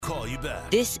call you back.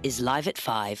 This is Live at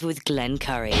 5 with Glenn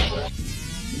Curry. What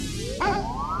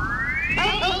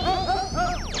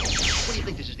do you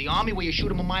think this is, the army where you shoot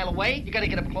them a mile away? You gotta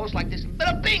get up close like this, and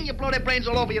bada bing, you blow their brains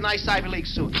all over your nice Ivy League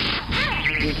suit.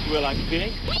 You feel like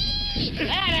pig?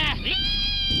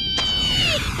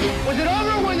 Was it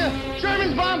over when the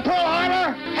Germans bombed Pearl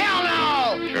Harbor? Hell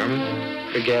no!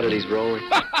 German? Forget it, he's rolling.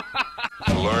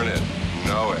 Learn it,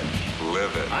 know it,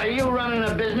 live it. Are you running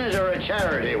a business or a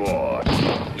charity war?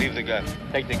 Leave the gun.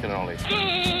 Take the cannoli.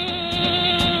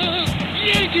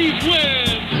 Yankees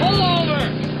win! Pull over!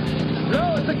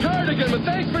 No, it's a cardigan, but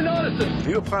thanks for noticing. Are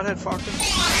you a pothead, Falcon?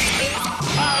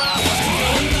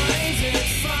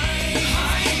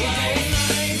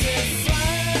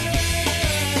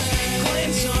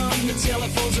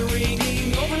 Telephones are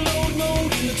ringing, overload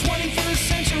mode in the 21st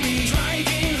century.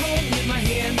 Driving home with my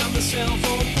hand on the cell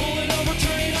phone, pull it over,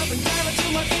 turn it up, and dial it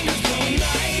till my fingers go.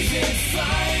 Live at 5,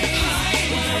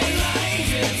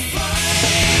 live at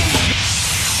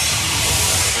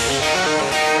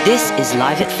 5. This is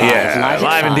Live at 5. Yeah, live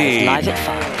at 5, indeed. Live at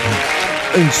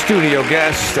 5. In studio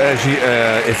guest, as you,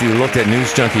 if you looked at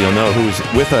News Junkie, you'll know who's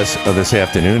with us this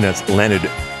afternoon. That's Leonard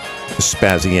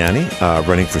Spazziani,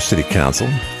 running for city council.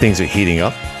 Things are heating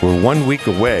up. We're 1 week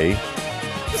away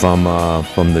from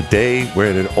the day where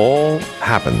it all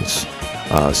happens.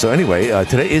 So anyway,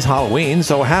 today is Halloween.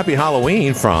 So happy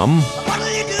Halloween from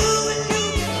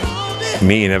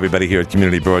me and everybody here at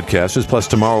Community Broadcasters. Plus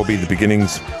tomorrow will be the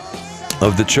beginnings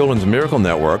of the Children's Miracle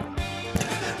Network.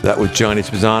 That with Johnny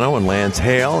Spazziano and Lance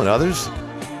Hale and others.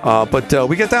 But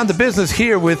we get down to business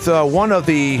here with one of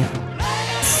the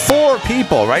 4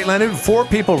 people, right, Leonard? 4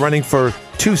 people running for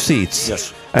 2 seats.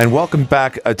 Yes. And welcome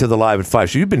back to the Live at 5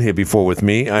 show. You've been here before with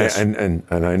me, Yes. and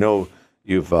I know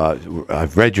you've.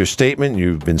 I've read your statement.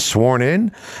 You've been sworn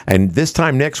in, and this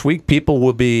time next week, people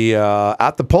will be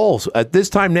at the polls. At this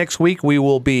time next week, we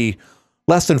will be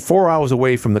less than 4 hours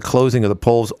away from the closing of the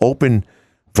polls. Open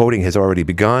voting has already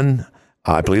begun.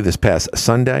 I believe this past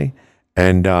Sunday.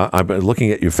 And I've been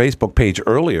looking at your Facebook page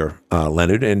earlier,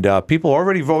 Leonard, and people are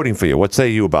already voting for you. What say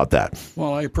you about that?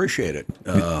 Well, I appreciate it.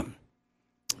 The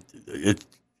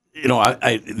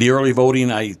early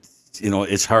voting,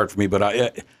 it's hard for me, but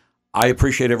I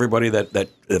appreciate everybody that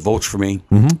votes for me.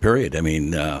 Mm-hmm. Period. I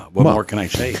mean, what more can I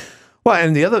say? Well,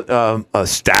 and the other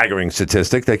staggering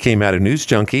statistic that came out of News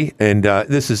Junkie, and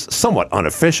this is somewhat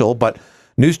unofficial, but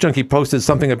News Junkie posted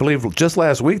something, I believe, just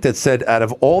last week that said out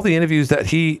of all the interviews that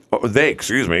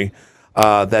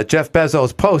that Jeff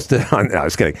Bezos posted on, no, I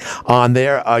was kidding, on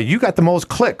there, you got the most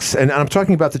clicks. And I'm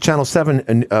talking about the Channel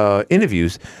 7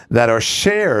 interviews that are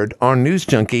shared on News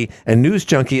Junkie, and News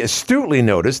Junkie astutely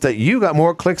noticed that you got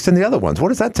more clicks than the other ones. What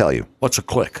does that tell you? What's a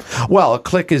click? Well, a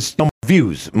click is more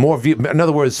views. In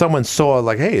other words, someone saw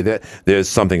like, hey, there's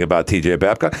something about TJ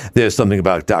Babcock, there's something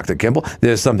about Dr. Kimball,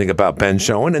 there's something about Ben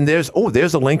Schoen, and there's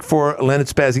a link for Leonard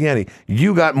Spazziani.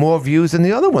 You got more views than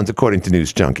the other ones, according to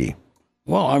News Junkie.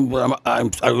 Well, I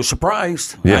was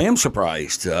surprised. Yeah. I am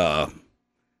surprised. I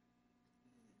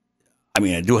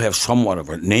mean, I do have somewhat of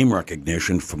a name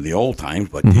recognition from the old times,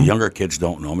 but the younger kids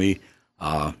don't know me.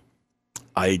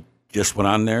 I just went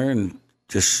on there and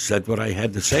just said what I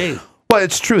had to say. Well,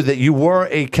 it's true that you were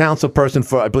a council person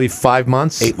for, I believe, 5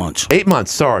 months? 8 months. 8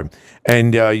 months, sorry.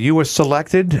 And you were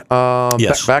selected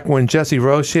yes. back when Jesse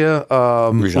Rocha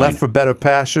left for better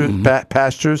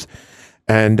pastures.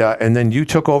 And then you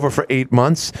took over for 8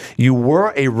 months. You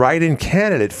were a write-in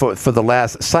candidate for the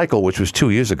last cycle, which was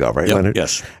 2 years ago, right, Yep, Leonard?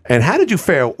 yes. And how did you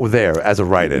fare there as a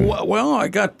write-in? Well, I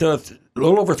got a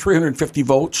little over 350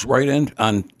 votes write-in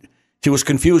on. It was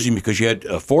confusing because you had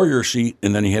a 4-year seat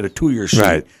and then you had a 2-year seat.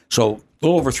 Right. So a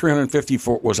little over 350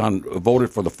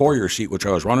 voted for the 4-year seat, which I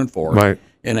was running for. Right.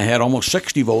 And I had almost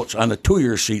 60 votes on the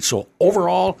 2-year seat. So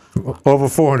overall, over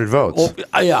 400 votes.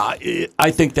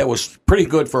 I think that was pretty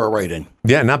good for a write-in.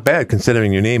 Yeah, not bad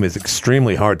considering your name is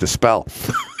extremely hard to spell.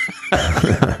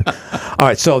 All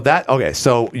right,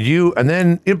 so you and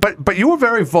then, but you were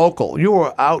very vocal. You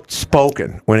were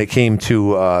outspoken when it came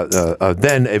to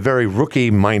then a very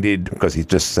rookie-minded, because he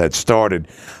just had started,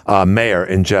 mayor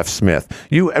in Jeff Smith.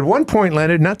 You at one point,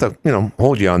 Leonard, not to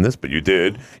hold you on this, but you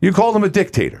did. You called him a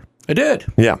dictator. I did.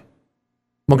 Yeah.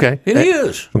 Okay. And he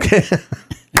is. Okay.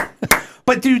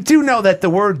 But you do know that the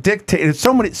word dictator,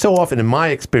 so often in my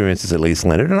experiences at least,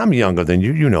 Leonard, and I'm younger than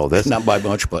you, you know this. Not by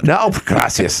much, but. No,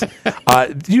 gracias.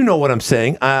 You know what I'm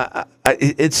saying.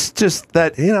 It's just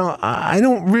that, I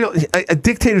don't really, a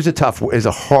dictator's is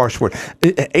a harsh word.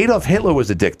 Adolf Hitler was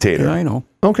a dictator. Yeah, I know.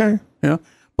 Okay. Yeah.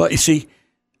 But you see,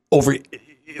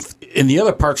 in the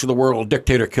other parts of the world, a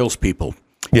dictator kills people.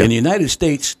 Yeah. In the United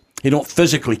States, he don't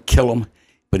physically kill them,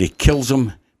 but he kills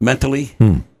them mentally,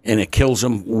 and it kills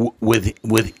them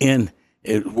within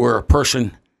it, where a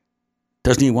person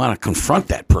doesn't even want to confront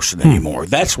that person anymore.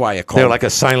 That's why I call They're like a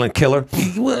silent killer.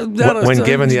 When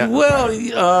given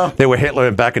the they were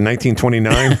Hitler back in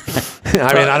 1929.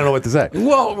 I mean, I don't know what to say.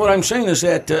 Well, what I'm saying is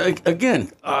that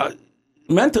again,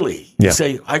 mentally, you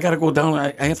say I got to go down.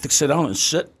 I have to sit down and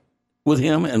sit with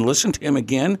him and listen to him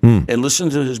again and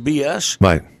listen to his BS.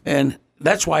 Right. And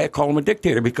that's why I call him a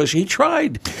dictator, because he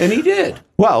tried and he did.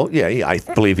 Well, yeah, I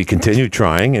believe he continued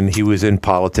trying, and he was in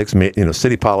politics,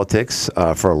 city politics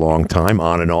for a long time,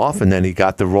 on and off, and then he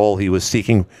got the role he was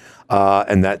seeking,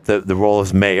 and that the role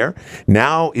as mayor.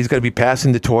 Now he's going to be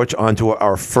passing the torch on to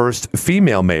our first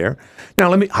female mayor. Now,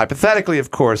 let me, hypothetically,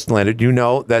 of course, Leonard, you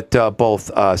know that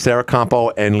both Sarah Campo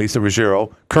and Lisa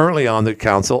Ruggiero, currently on the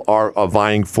council, are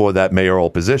vying for that mayoral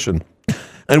position.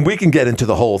 And we can get into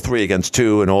the whole 3 against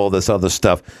 2 and all this other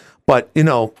stuff. But,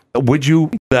 would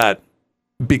you that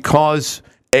because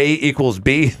A equals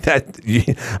B, that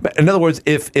in other words,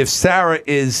 if Sarah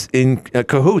is in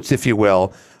cahoots, if you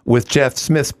will, with Jeff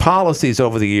Smith's policies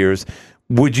over the years,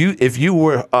 would you, if you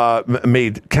were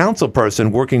made council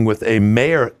person working with a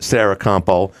mayor, Sarah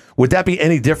Campo, would that be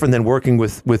any different than working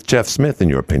with Jeff Smith, in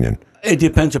your opinion? It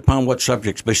depends upon what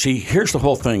subjects. But see, here's the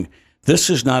whole thing.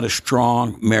 This is not a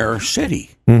strong mayor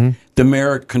city. Mm-hmm. The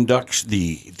mayor conducts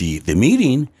the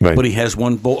meeting, right, but he has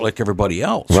one vote like everybody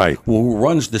else. Right. Who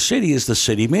runs the city is the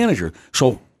city manager.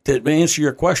 So to answer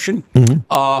your question,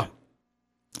 I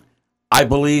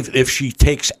believe if she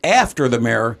takes after the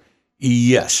mayor,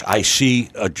 yes, I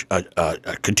see a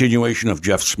continuation of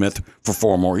Jeff Smith for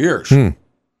 4 more years.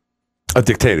 A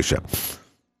dictatorship.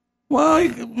 Well,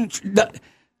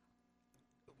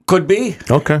 could be.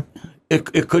 Okay.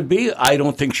 It could be. I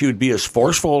don't think she would be as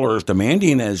forceful or as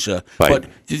demanding as, but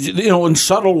in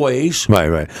subtle ways.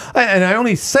 Right. And I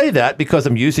only say that because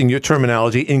I'm using your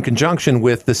terminology in conjunction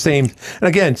with the same. And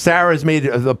again, Sarah has made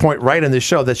the point right in this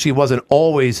show that she wasn't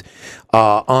always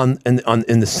in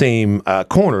the same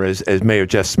corner as Mayor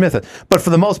Jeff Smith. But for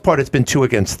the most part, it's been 2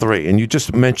 against 3. And you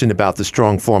just mentioned about the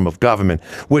strong form of government,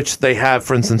 which they have,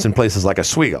 for instance, in places like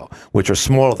Oswego, which are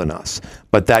smaller than us.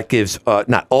 But that gives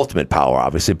not ultimate power,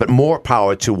 obviously, but more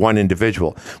power to one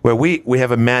individual, where we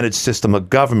have a managed system of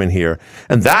government here.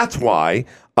 And that's why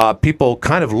people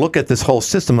kind of look at this whole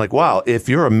system like, wow, if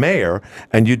you're a mayor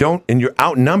and you're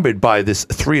outnumbered by this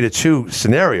 3-2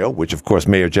 scenario, which of course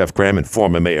Mayor Jeff Graham and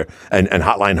former mayor and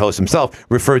hotline host himself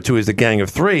referred to as the Gang of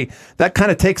 3, that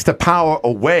kind of takes the power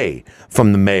away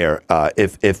from the mayor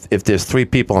if there's 3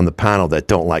 people on the panel that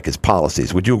don't like his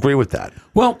policies. Would you agree with that?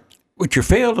 Well, what you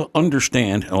fail to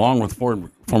understand, along with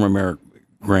former Mayor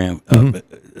Graham,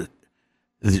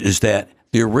 is that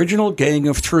the original Gang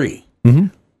of 3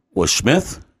 was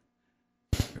Smith.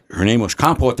 Her name was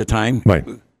Campo at the time, right?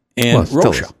 And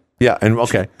Rocha. Yeah, and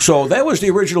okay. So that was the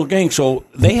original gang. So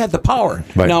they had the power.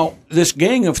 Right. Now this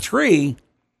Gang of 3,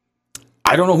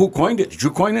 I don't know who coined it. Did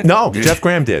you coin it? No, Jeff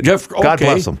Graham did. Okay. God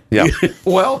bless him. Yeah.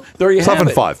 Well, there you have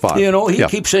it. 7-5. He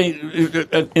keeps saying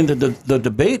in the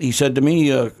debate. He said to me,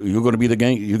 "You're going to be the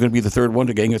gang. You're going to be the third one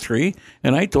to Gang of 3."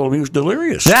 And I told him he was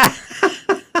delirious.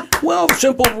 Well,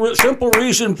 simple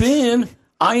reason being,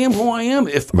 I am who I am.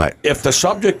 If the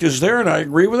subject is there and I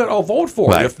agree with it, I'll vote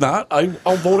for it. If not,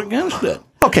 I'll vote against it.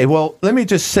 Okay, well, let me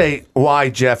just say why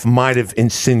Jeff might have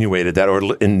insinuated that,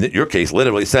 or in your case,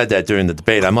 literally said that during the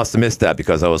debate. I must have missed that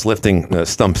because I was lifting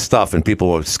stump stuff and people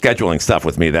were scheduling stuff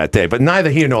with me that day. But neither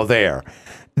here nor there.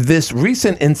 This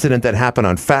recent incident that happened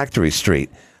on Factory Street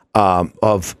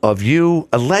of you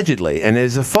allegedly, and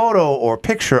there's a photo or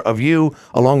picture of you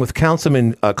along with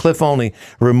Councilman Cliff Olney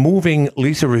removing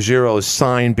Lisa Ruggiero's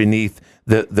sign beneath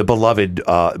the beloved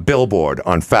billboard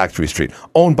on Factory Street,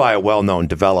 owned by a well-known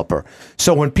developer.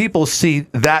 So when people see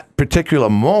that particular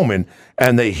moment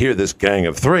and they hear this Gang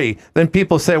of 3, then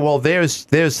people say, well, there's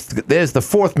the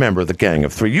fourth member of the Gang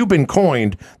of 3. You've been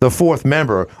coined the fourth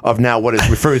member of now what is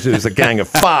referred to as a Gang of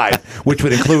 5, which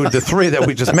would include the 3 that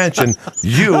we just mentioned,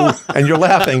 you, and you're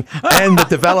laughing, and the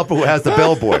developer who has the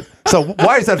billboard. So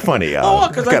why is that funny?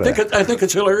 Because I think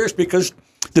it's hilarious because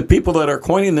the people that are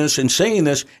coining this and saying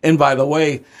this, and by the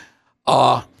way,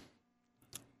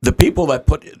 the people that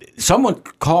someone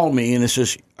called me and it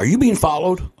says, "Are you being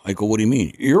followed?" I go, "What do you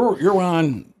mean? You're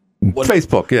on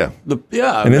Facebook, yeah,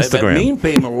 and Instagram, meme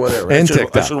payment or whatever." And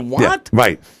TikTok. I said, "What?" Yeah,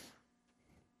 right.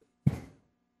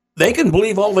 They can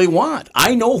believe all they want.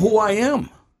 I know who I am.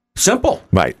 Simple.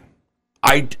 Right.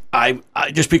 I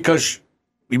just because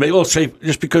you may well say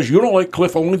just because you don't like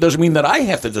Cliff Olney doesn't mean that I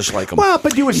have to dislike him. Well,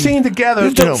 but you were seen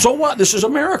together. So what? This is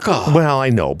America. Well, I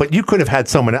know, but you could have had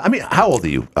someone. I mean, how old are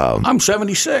you? I'm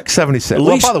 76. 76. At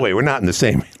Well, least- by the way, we're not in the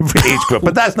same age group,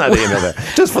 but that's not the end of it.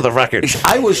 Just for the record.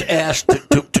 I was asked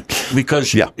to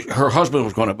because Yeah. her husband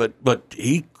was going to, but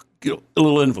he, a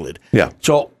little invalid. Yeah.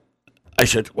 So I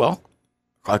said, well,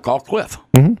 I call Cliff.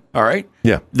 All right.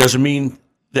 Yeah. Doesn't mean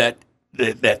that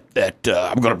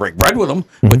I'm going to break bread with him.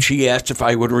 But she asked if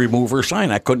I would remove her sign.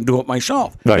 I couldn't do it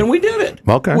myself, Right. and we did it.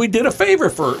 Okay. We did a favor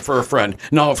for a friend.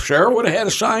 Now, if Sarah would have had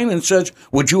a sign and says,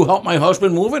 "Would you help my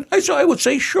husband move it?" I would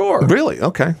say, "Sure." Really?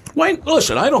 Okay. Why?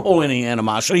 Listen, I don't hold any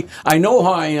animosity. I know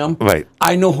how I am. Right.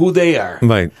 I know who they are.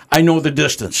 Right. I know the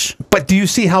distance. But do you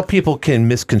see how people can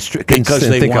misconstrue? Because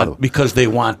they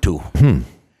want to.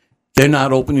 They're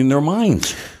not opening their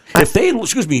minds. If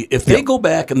they go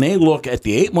back and they look at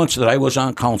the 8 months that I was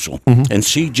on council and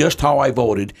see just how I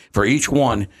voted for each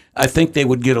one, I think they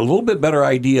would get a little bit better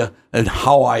idea of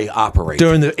how I operate.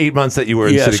 During the 8 months that you were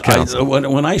in city council.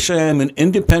 When I say I'm an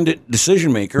independent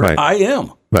decision maker, Right. I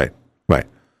am. Right. Right.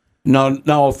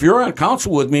 Now, if you're on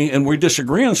council with me and we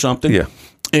disagree on something, Yeah.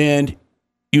 and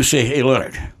you say, "Hey,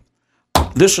 Leonard,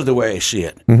 this is the way I see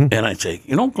it," and I say,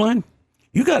 Glenn,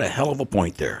 you got a hell of a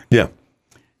point there. Yeah.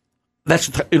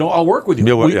 That's I'll work with you.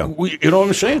 Yeah, well, yeah. You know what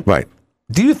I'm saying? Right.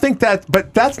 Do you think that,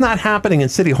 but that's not happening in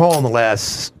City Hall in the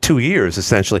last 2 years,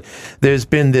 essentially. There's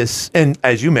been this, and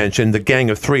as you mentioned, the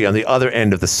Gang of Three on the other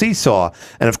end of the seesaw.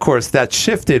 And of course, that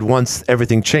shifted once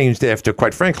everything changed after,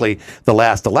 quite frankly, the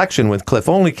last election when Cliff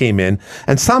Olney came in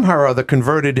and somehow or other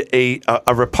converted a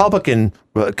Republican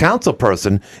council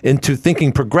person into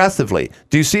thinking progressively.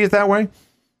 Do you see it that way?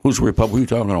 Who's Republican? Who are you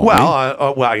talking about?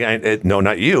 Well, no,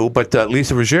 not you, but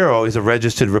Lisa Ruggiero is a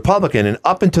registered Republican, and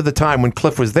up until the time when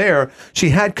Cliff was there, she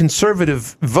had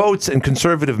conservative votes and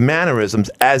conservative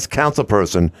mannerisms as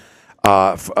councilperson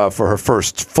for her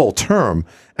first full term.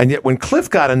 And yet when Cliff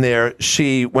got in there,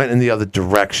 she went in the other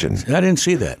direction. I didn't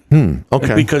see that.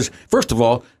 Okay. Because, first of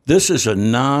all, this is a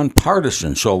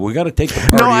nonpartisan, so we got to take the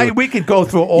party. No, we could go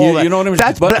through all that. You know what I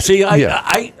mean? But see,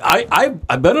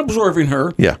 I've been observing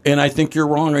her, Yeah. and I think you're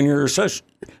wrong in your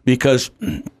assessment because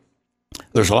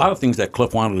there's a lot of things that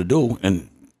Cliff wanted to do, and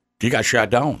he got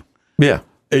shot down. Yeah.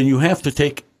 And you have to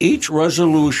take each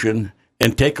resolution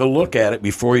and take a look at it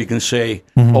before you can say,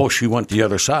 oh, she went the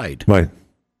other side. Right.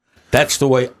 That's the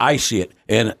way I see it.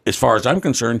 And as far as I'm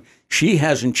concerned, she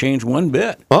hasn't changed one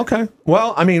bit. Okay.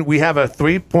 Well, I mean, we have a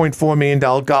 $3.4 million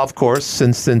golf course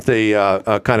since they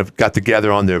kind of got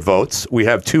together on their votes. We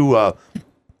have two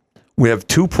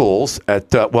pools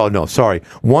at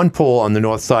one pool on the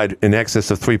north side in excess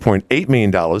of $3.8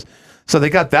 million. So they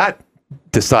got that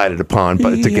decided upon,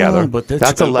 but together. But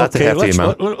that's a hefty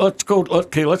amount. Let's go.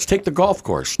 Okay, let's take the golf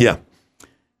course. Yeah.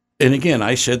 And again,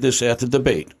 I said this at the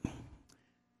debate.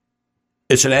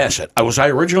 It's an asset. Was I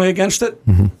originally against it?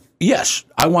 Mm-hmm. Yes,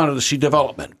 I wanted to see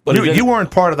development. But you weren't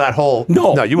part of that whole.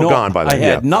 No, you were gone by then. I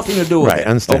had nothing to do with it. Right, I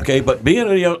understand. Okay, but being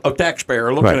a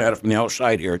taxpayer looking at it from the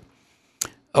outside here,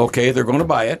 okay, they're going to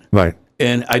buy it. Right.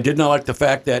 And I did not like the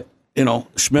fact that,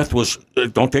 Smith was,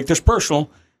 don't take this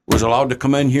personal, was allowed to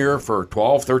come in here for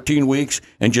 12, 13 weeks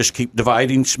and just keep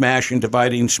dividing, smashing,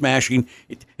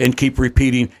 and keep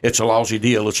repeating, it's a lousy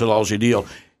deal, it's a lousy deal.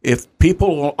 If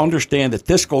people will understand that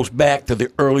this goes back to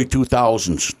the early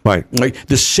 2000s. Right.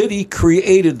 The city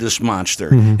created this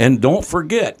monster. Mm-hmm. And don't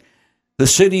forget, the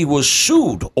city was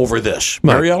sued over this.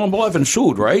 Right. Mary Ellen Blevins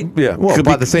sued, right? Yeah, well,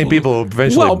 by the same people who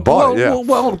eventually bought it,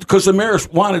 Well, because the mayor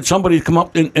wanted somebody to come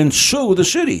up and sue the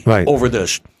city over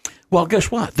this. Well, guess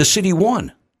what? The city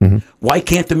won. Mm-hmm. Why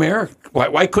can't the mayor,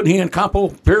 why couldn't he and Campo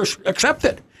Pierce accept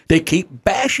it? They keep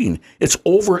bashing. It's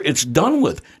over. It's done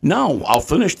with. Now, I'll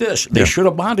finish this. They should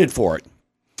have bonded for it.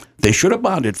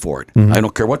 Mm-hmm. I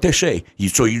don't care what they say.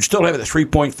 So you still have the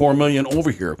 $3.4 million over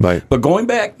here. Right. But going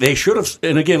back, they should have,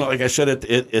 and again, like I said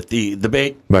at the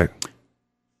debate, right.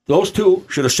 Those two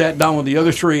should have sat down with the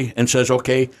other three and says,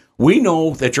 okay, we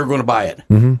know that you're going to buy it.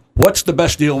 Mm-hmm. What's the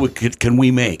best deal can we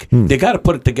make? Mm. They got to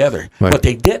put it together. Right. But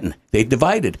they didn't. They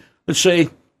divided. Let's say,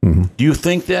 do you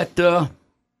think that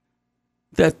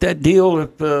that deal,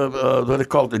 what they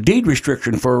call it, the deed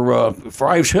restriction for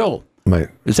Ives Hill, right.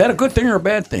 Is that a good thing or a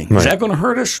bad thing? Right. Is that going to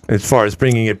hurt us? As far as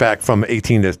bringing it back from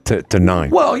 18 to 9.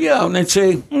 Well, yeah, and they'd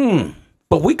say,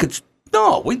 but we could,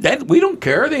 no, we don't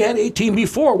care. They had 18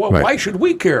 before. Well, right. Why should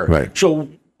we care? Right. So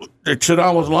sit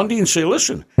down with Lundy and say,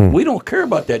 listen, we don't care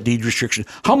about that deed restriction.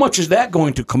 How much is that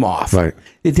going to come off? Right.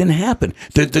 It didn't happen.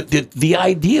 The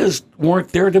ideas weren't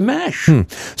there to mesh.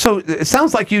 So it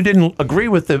sounds like you didn't agree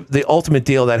with the ultimate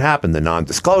deal that happened, the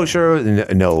non-disclosure,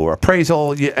 no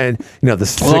appraisal, and the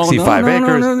 65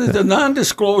 acres. No. The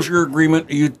non-disclosure agreement,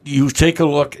 you take a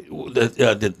look,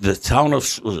 the town of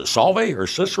was it Solvay or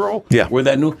Cicero? Yeah. Where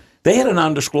that new... They had a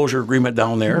non-disclosure agreement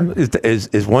down there.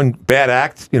 Is one bad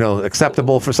act,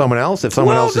 acceptable for someone else if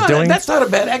someone else is doing? That's not a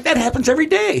bad act. That happens every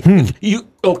day. You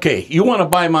want to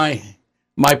buy my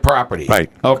property,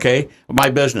 right? Okay, my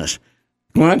business.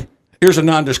 What? Here's a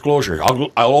non-disclosure.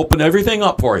 I'll open everything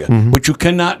up for you, but you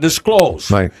cannot disclose.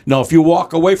 Right. Now, if you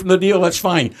walk away from the deal, that's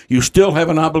fine. You still have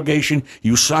an obligation.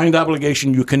 You signed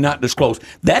obligation. You cannot disclose.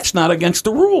 That's not against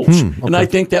the rules. Okay. And I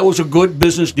think that was a good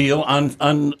business deal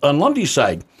on Lundy's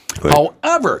side. Right.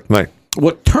 However,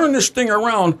 what turned this thing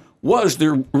around was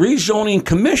the rezoning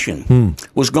commission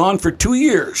was gone for 2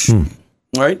 years.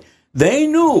 Right? They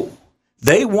knew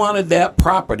they wanted that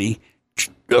property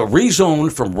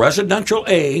rezoned from residential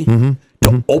A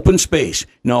to open space.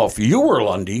 Now, if you were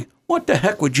Lundy, what the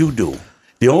heck would you do?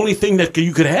 The only thing that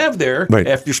you could have there,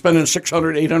 after you're spending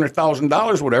 $600,000,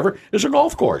 $800,000, whatever, is a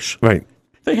golf course. Right.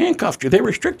 They handcuffed you. They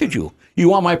restricted you. You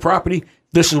want my property?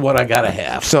 This is what I got to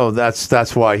have. So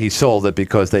that's why he sold it,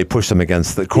 because they pushed him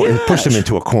against the pushed him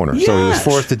into a corner. So he was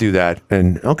forced to do that.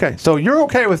 And okay, so you're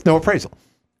okay with no appraisal?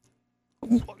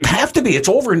 Have to be. It's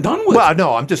over and done with. Well,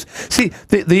 no, I'm just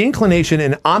the inclination,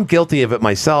 and I'm guilty of it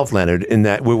myself, Leonard. In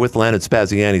that we're with Leonard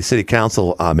Spazziani, City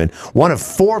Councilman, one of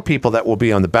 4 people that will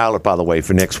be on the ballot, by the way,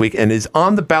 for next week, and is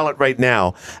on the ballot right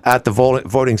now at the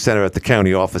voting center at the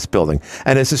county office building.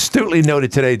 And as astutely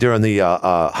noted today during the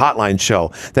hotline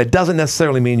show, that doesn't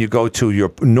necessarily mean you go to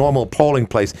your normal polling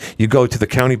place. You go to the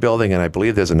county building, and I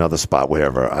believe there's another spot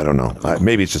wherever. I don't know.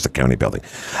 Maybe it's just a county building.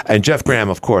 And Jeff Graham,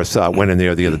 of course, went in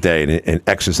there the other day and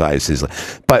exercise his.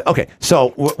 But okay,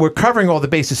 so we're covering all the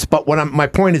bases. But my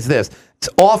point is this: it's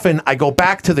often I go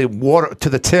back to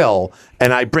the till,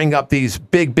 and I bring up these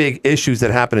big issues that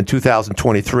happened in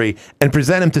 2023 and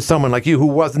present them to someone like you who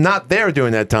was not there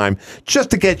during that time,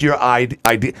 just to get your idea.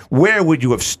 Where would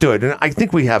you have stood? And I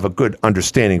think we have a good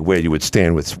understanding where you would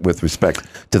stand with respect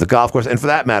to the golf course, and for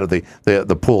that matter,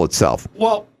 the pool itself.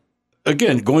 Well,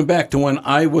 again, going back to when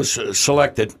I was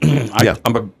selected,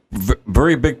 I'm a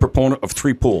very big proponent of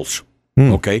 3 pools.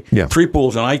 Okay? Yeah. 3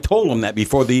 pools, and I told them that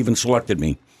before they even selected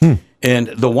me. And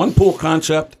the one pool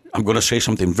concept, I'm going to say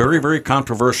something very, very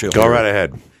controversial. Go right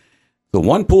ahead. The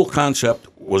one pool concept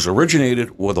was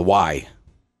originated with a Y.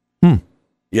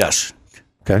 Yes.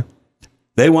 Okay.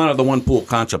 They wanted the one pool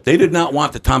concept. They did not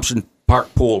want the Thompson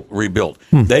Park pool rebuilt.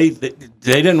 They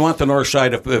didn't want the north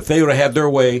side. If they would have had their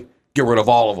way, get rid of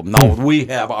all of them. Now we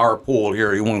have our pool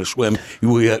here. You want to swim?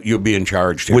 You'll be in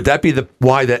charge. Here. Would that be the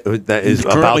why that is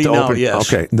Currently about to open?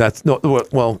 Yes. Okay, that's no.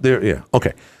 Well, there. Yeah.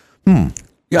 Okay.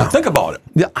 Yeah. Think about it.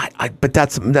 Yeah. But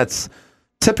that's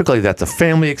typically that's a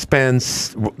family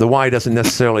expense. The Y doesn't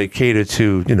necessarily cater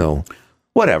to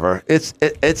whatever. It's.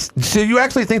 So you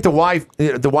actually think the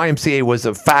YMCA was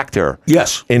a factor?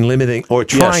 Yes. In limiting or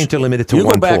trying to limit it to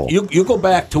one pool. You go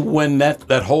back to when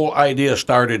that whole idea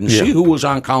started and see who was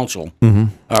on council.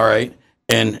 All right,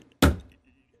 and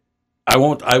I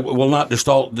will not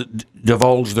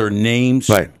divulge their names.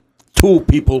 Right. 2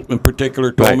 people in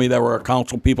particular told me that were our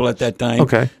council people at that time.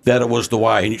 Okay. That it was the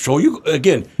Y. And so you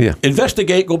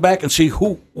investigate, go back and see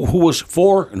who was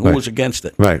for and who was against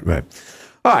it. Right.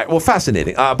 All right. Well,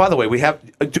 fascinating. By the way, we have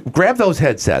grab those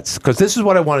headsets, because this is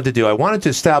what I wanted to do. I wanted to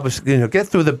establish, get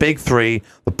through the big 3: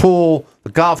 the pool,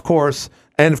 the golf course,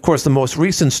 and of course the most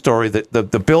recent story,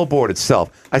 the billboard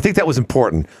itself. I think that was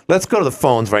important. Let's go to the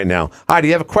phones right now. Hi, do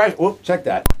you have a question? Whoop, check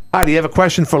that. Hi, do you have a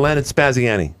question for Leonard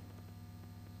Spazziani?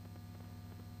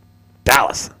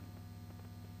 Dallas.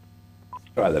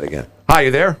 Try that again. Hi, you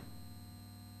there?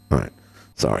 All right.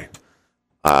 Sorry.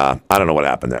 I don't know what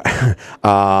happened there.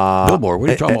 Billboard. What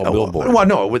are you talking about, billboard? Well,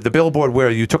 no, with the billboard where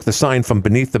you took the sign from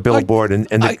beneath the billboard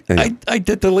I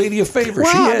did the lady a favor.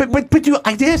 Well,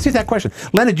 I did ask you that question,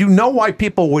 Leonard. You know why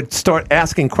people would start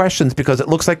asking questions, because it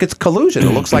looks like it's collusion.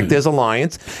 It looks like there's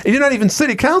alliance. And you're not even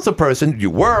city council person.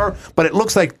 You were, but it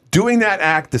looks like doing that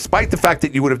act, despite the fact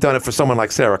that you would have done it for someone like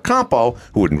Sarah Campo,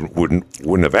 who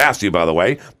wouldn't have asked you, by the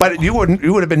way, but you would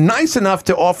have been nice enough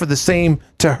to offer the same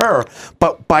to her.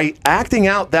 But by acting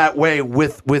out that way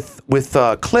with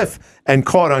Cliff and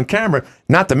caught on camera.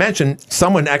 Not to mention,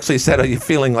 someone actually said, "Are you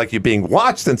feeling like you're being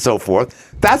watched?" and so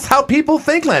forth. That's how people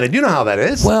think, Leonard. You know how that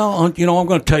is. Well, I'm going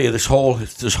to tell you this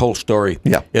whole story.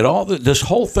 Yeah. This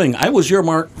whole thing. I was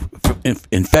earmarked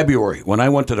in February when I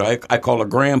went to I call it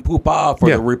Grand Poopah for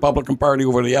the Republican Party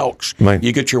over the Elks. Right.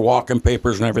 You get your walk-in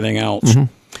papers and everything else.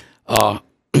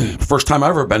 First time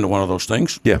I've ever been to one of those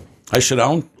things. Yeah. I sit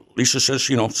down. Lisa says,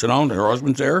 sit down. Her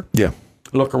husband's there. Yeah.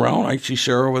 Look around. I see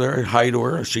Sarah over there. I hi to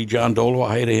her. I see John Dolo.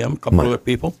 I hi to him. A couple other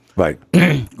people. Right.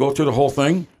 Go through the whole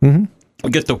thing. Mm-hmm.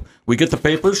 We get the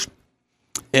papers,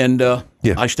 and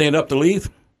I stand up to leave,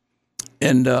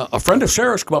 and a friend of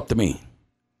Sarah's come up to me,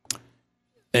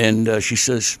 and she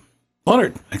says,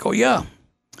 "Leonard." I go, "Yeah."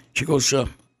 She goes,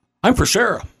 "I'm for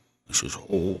Sarah." I says,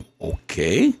 "Oh,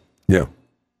 okay." Yeah.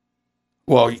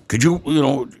 Well, could you,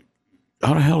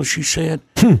 how the hell is she saying?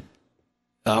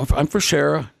 I'm for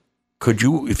Sarah. Could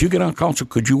you, if you get on council,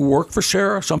 could you work for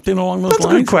Sarah? Something along those lines?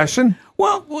 That's a good question.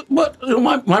 Well,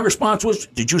 my response was,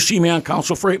 did you see me on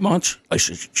council for 8 months?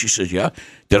 She says, yeah.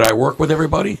 Did I work with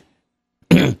everybody?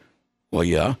 Well,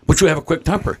 yeah. But you have a quick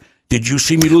temper. Did you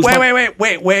see me lose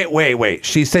Wait.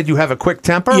 She said you have a quick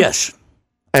temper? Yes.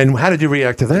 And how did you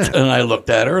react to that? And I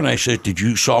looked at her and I said, did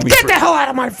you saw me? Get the hell out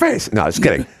of my face. No, I was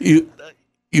kidding.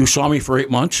 You saw me for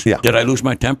 8 months? Yeah. Did I lose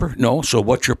my temper? No. So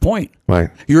what's your point? Right.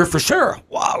 You're for Sarah.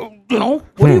 Wow.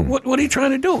 What are you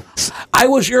trying to do? I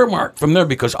was earmarked from there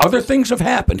because other things have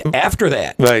happened after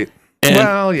that. Right. And,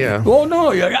 well, yeah. Well,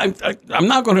 no, I'm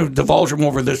not going to divulge them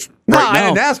over this no, right now. I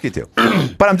didn't ask you to.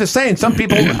 But I'm just saying, some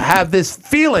people have this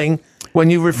feeling when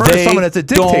you refer to someone as a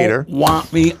dictator. They don't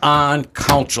want me on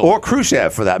council. Or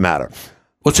Khrushchev, for that matter.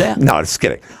 What's that? No, just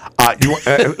kidding.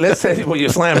 Let's say you're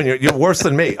slamming. You're worse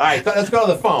than me. All right, let's go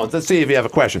to the phones. Let's see if you have a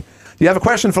question. Do you have a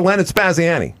question for Leonard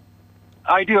Spazziani?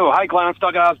 I do. Hi, Glenn. It's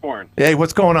Doug Osborne. Hey,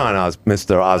 what's going on,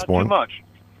 Mr. Osborne? Not too much.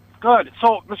 Good.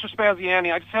 So, Mr.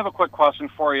 Spazziani, I just have a quick question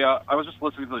for you. I was just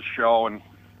listening to the show, and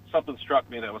something struck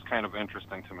me that was kind of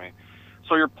interesting to me.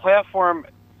 So your platform,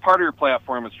 part of your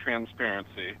platform is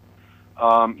transparency.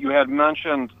 You had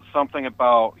mentioned something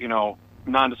about,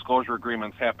 non-disclosure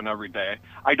agreements happen every day.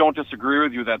 I don't disagree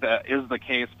with you that is the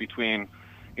case between,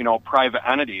 private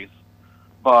entities.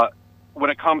 But when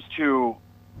it comes to,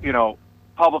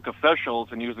 public officials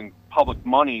and using public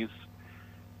monies,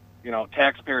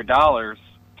 taxpayer dollars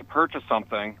to purchase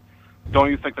something, don't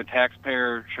you think the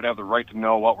taxpayer should have the right to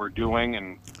know what we're doing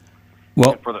and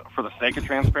for the sake of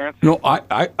transparency? No,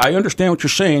 I understand what you're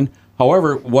saying.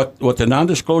 However, what the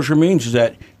non-disclosure means is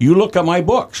that you look at my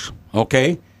books,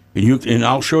 okay, and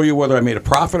I'll show you whether I made a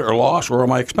profit or loss or what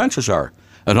my expenses are.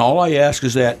 And all I ask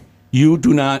is that you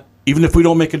do not, even if we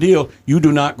don't make a deal, you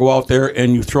do not go out there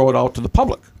and you throw it out to the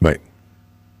public. Right.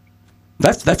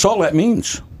 That's all that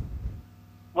means.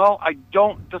 Well, I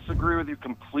don't disagree with you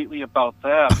completely about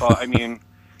that, but I mean,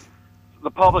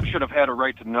 the public should have had a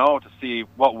right to know, to see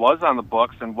what was on the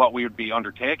books and what we would be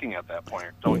undertaking at that point.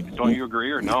 Don't you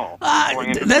agree or no?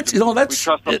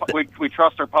 We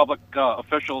trust our public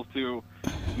officials to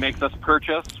make this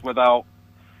purchase without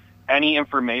any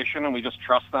information, and we just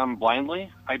trust them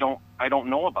blindly. I don't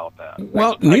know about that.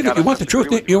 Well, neither you want the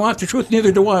truth. You want the truth.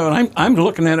 Neither do I. And I'm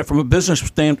looking at it from a business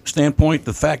standpoint.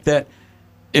 The fact that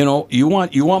you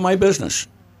want my business.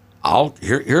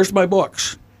 Here's my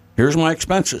books. Here's my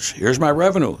expenses. Here's my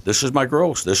revenue. This is my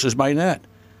gross. This is my net.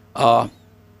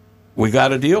 We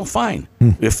got a deal? Fine.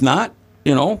 If not,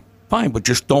 fine. But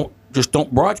just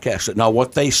don't broadcast it. Now,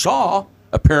 what they saw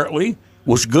apparently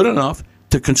was good enough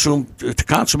to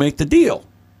consummate the deal.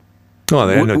 Oh,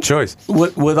 they had no choice.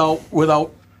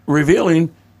 Without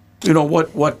revealing,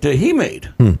 what he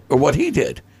made or what he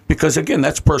did, because again,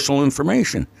 that's personal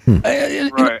information.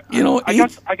 Right. I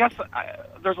guess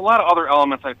there's a lot of other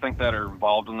elements I think that are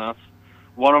involved in this.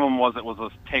 One of them was it was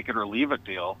a take it or leave it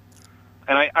deal.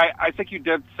 And I think you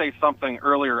did say something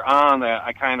earlier on that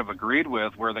I kind of agreed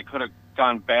with, where they could have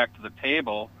gone back to the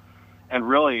table and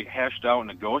really hashed out and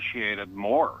negotiated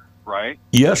more, right?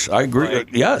 Yes, I agree.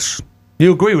 Yes.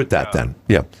 You agree with that then?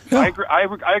 Yeah. I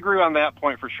agree on that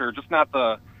point for sure, just not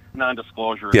the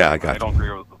non-disclosure. Yeah, I got you. I don't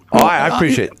agree with I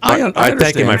appreciate it. I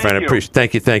thank you, my friend.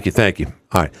 Thank you. Thank you.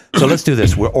 All right. So let's do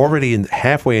this. We're already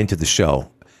halfway into the show,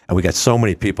 and we got so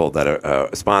many people that are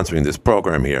sponsoring this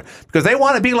program here because they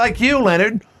want to be like you,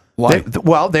 Leonard. Why?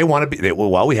 They want to be.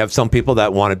 We have some people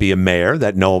that want to be a mayor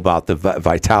that know about the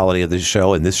vitality of the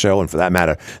show and this show, and for that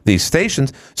matter, these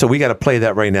stations. So we got to play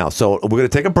that right now. So we're going to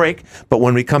take a break, but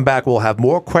when we come back, we'll have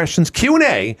more questions,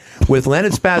 Q&A with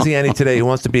Leonard Spazziani today, who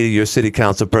wants to be your city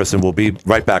council person. We'll be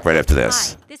right back right after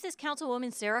this. Hi, this is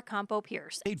Councilwoman Sarah Campo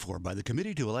Pierce. Paid for by the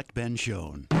Committee to Elect Ben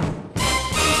Schoen.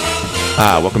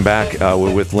 Welcome back.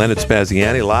 We're with Leonard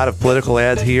Spazziani. A lot of political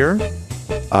ads here.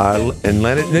 And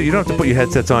Leonard, no, you don't have to put your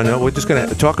headsets on. No, we're just going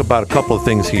to talk about a couple of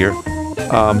things here.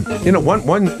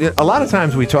 A lot of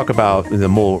times we talk about the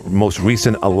most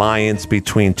recent alliance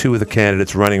between two of the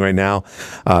candidates running right now.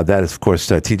 That is, of course,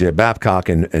 T.J. Babcock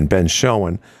and Ben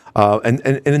Schoen. And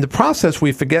in the process,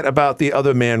 we forget about the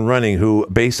other man running who,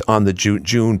 based on the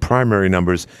June primary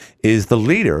numbers, is the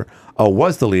leader,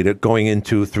 was the leader going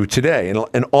through today.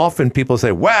 And often people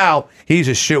say, wow, he's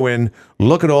a shoo-in.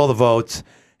 Look at all the votes.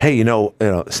 Hey,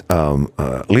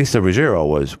 Lisa Ruggiero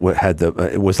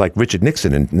was like Richard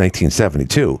Nixon in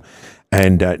 1972.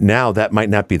 And now that might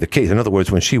not be the case. In other words,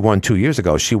 when she won 2 years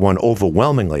ago, she won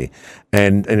overwhelmingly.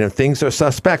 And things are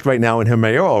suspect right now in her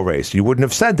mayoral race. You wouldn't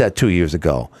have said that 2 years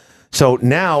ago. So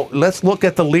now let's look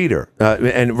at the leader.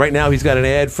 And right now he's got an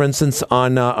ad, for instance,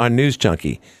 on News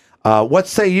Junkie. What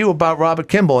say you about Robert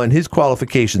Kimball and his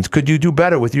qualifications? Could you do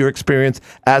better with your experience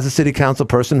as a city council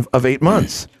person of 8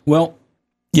 months? Well,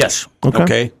 yes.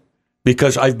 Okay.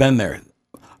 Because I've been there.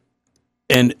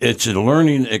 And it's a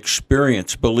learning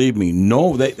experience, believe me.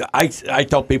 I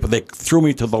tell people they threw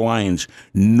me to the lions.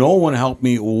 No one helped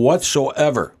me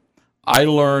whatsoever. I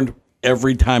learned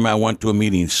every time I went to a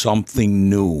meeting something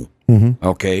new. Mm-hmm.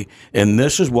 Okay, and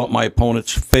this is what my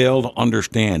opponents fail to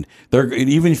understand.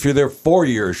 Even if you're there 4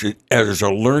 years, there's a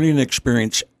learning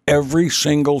experience every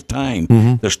single time.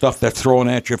 Mm-hmm. The stuff that's thrown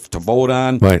at you to vote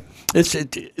on, right?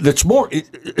 It's more.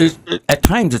 At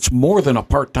times, it's more than a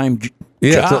part-time job.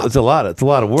 It's a lot. It's a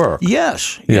lot of work.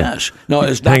 Yes. No,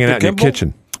 it's hanging Dr. out Kimball, in your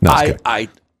kitchen. No,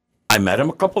 I met him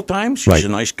a couple times. He's a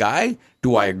nice guy.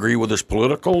 Do I agree with his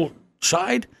political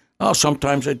side?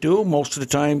 Sometimes I do. Most of the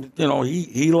time,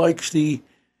 he likes the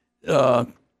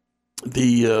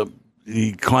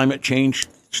climate change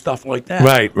stuff like that.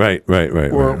 Right.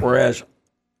 Whereas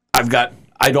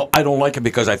I don't like it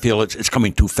because I feel it's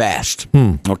coming too fast.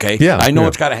 Okay. Yeah. I know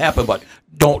it's got to happen, but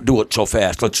don't do it so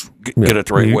fast. Let's get it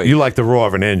the right way. You like the roar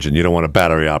of an engine. You don't want a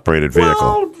battery operated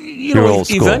vehicle. Well,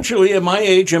 eventually, at my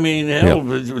age, I mean,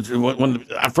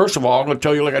 first of all, I'm going to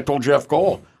tell you, like I told Jeff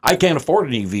Cole, I can't afford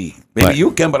an EV. Maybe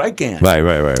you can, but I can't.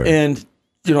 Right. And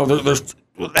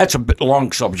that's a bit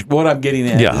long subject. What I'm getting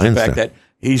at is the fact that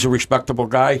he's a respectable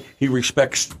guy. He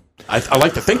respects. I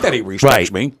like to think that he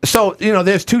respects me. So,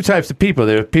 there's two types of people.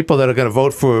 There are people that are going to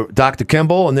vote for Dr.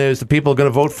 Kimball, and there's the people going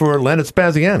to vote for Leonard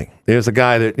Spazziani. There's a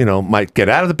guy that, might get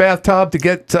out of the bathtub to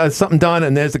get something done,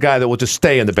 and there's the guy that will just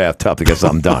stay in the bathtub to get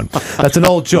something done. That's an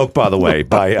old joke, by the way,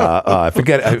 by, I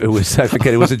forget, it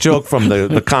was a joke from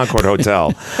the Concord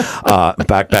Hotel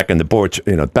back in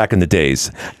the back in the days.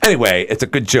 Anyway, it's a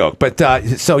good joke. But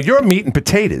so you're meat and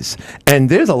potatoes, and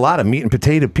there's a lot of meat and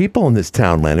potato people in this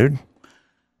town, Leonard.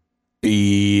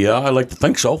 Yeah, I like to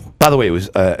think so. By the way,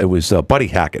 it was Buddy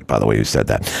Hackett, by the way, who said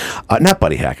that. Not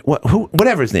Buddy Hackett.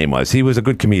 Whatever his name was. He was a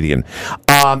good comedian.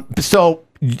 So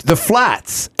the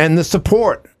flats and the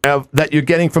support that you're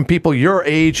getting from people your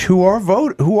age who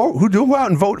do go out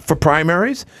and vote for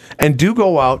primaries and do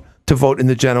go out to vote in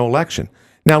the general election.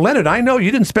 Now, Leonard, I know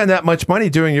you didn't spend that much money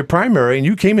during your primary, and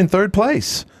you came in third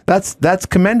place. That's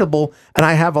commendable, and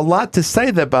I have a lot to say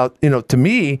about, to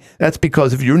me, that's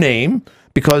because of your name,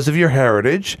 because of your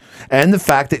heritage, and the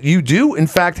fact that you do, in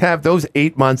fact, have those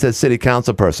 8 months as city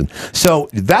council person. So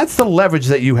that's the leverage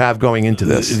that you have going into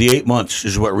this. The 8 months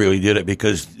is what really did it,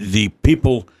 because the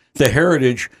people, the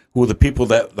heritage, who were the people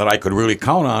that I could really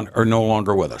count on, are no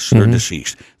longer with us. They're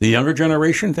deceased. The younger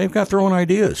generation, they've got their own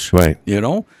ideas. Right.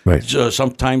 Right. So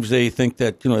sometimes they think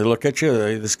that, they look at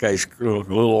you, this guy's a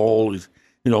little old,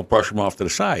 brush them off to the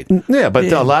side. Yeah, but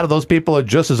a lot of those people are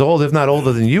just as old, if not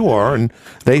older than you are, and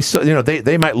they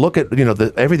might look at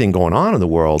everything going on in the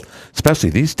world, especially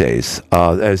these days,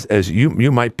 as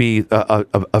you might be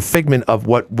a figment of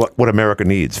what America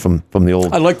needs from the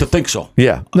old. I'd like to think so.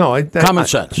 Yeah, no, common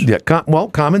sense. Yeah,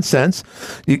 common sense.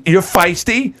 You're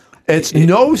feisty. It's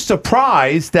no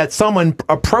surprise that someone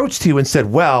approached you and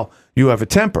said, "Well, you have a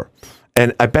temper."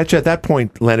 And I bet you at that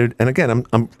point, Leonard, and again,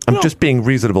 I'm just being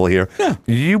reasonable here. Yeah.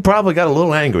 You probably got a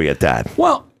little angry at that.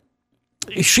 Well,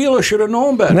 Sheila should have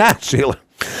known better. Sheila.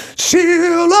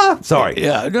 Sorry.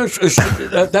 Yeah,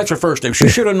 that's her first name. She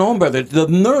should have known better. The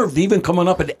nerve to even coming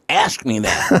up and ask me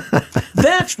that.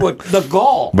 That's what the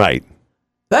gall. Right.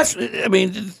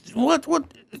 What?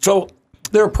 So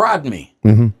they're prodding me.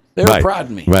 Mm-hmm. They were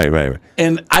prodding me. Right.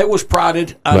 And I was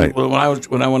prodded when I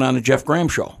went on the Jeff Graham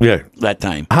show. Yeah. That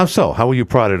time. How so? How were you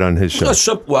prodded on his show?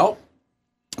 Well,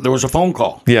 there was a phone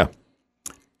call. Yeah.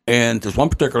 And there's one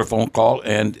particular phone call,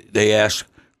 and they asked,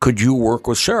 "Could you work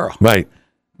with Sarah?" Right.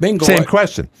 Bingo. Same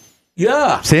question.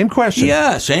 Yeah. Same question.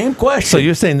 Yeah, same question. So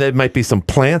you're saying there might be some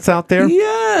plants out there?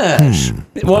 Yes.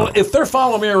 Well, if they're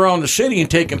following me around the city and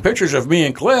taking pictures of me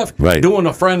and Cliff doing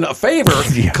a friend a favor,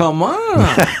 come on.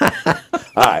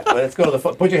 All right, let's go to the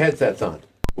phone. Put your headsets on.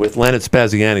 With Leonard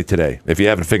Spazziani today, if you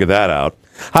haven't figured that out.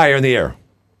 Hi, you're in the air.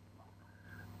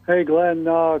 Hey, Glenn,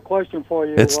 question for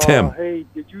you. It's Tim. Hey,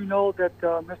 did you know that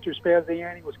Mr.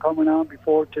 Spazziani was coming on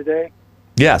before today?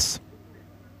 Yes.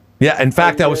 Yeah, in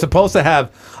fact, I was supposed to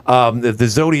have the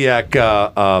Zodiac,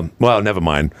 well, never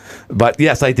mind. But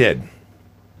yes, I did.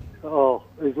 Oh,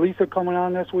 is Lisa coming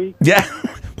on this week? Yeah.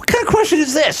 What kind of question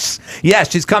is this?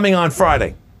 Yes, she's coming on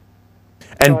Friday.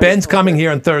 And Ben's coming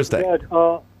here on Thursday.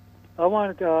 Yeah, I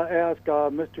wanted to ask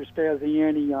Mr.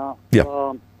 Spazziani,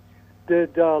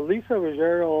 did Lisa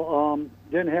Ruggiero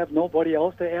didn't have nobody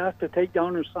else to ask to take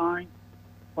down her sign?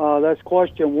 That's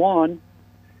question one.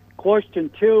 Question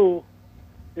two,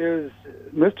 is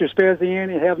Mr.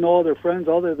 Spazziani have no other friends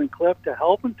other than Cliff to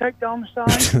help him take down the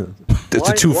sign? It's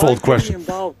a twofold question. Why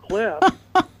involve Cliff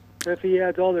if he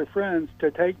has other friends to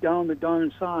take down the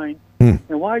darn sign? And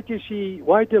why did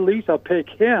Lisa pick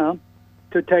him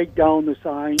to take down the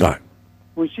sign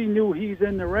when she knew he's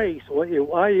in the race?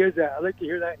 Why is that? I'd like to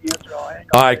hear that answer.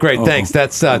 All right, great, thanks.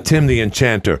 That's Tim the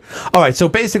Enchanter. All right, so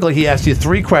basically he asked you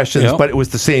three questions, but it was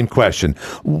the same question.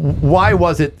 Why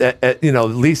was it that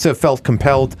Lisa felt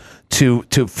compelled to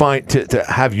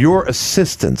have your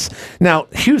assistance? Now,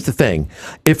 here's the thing.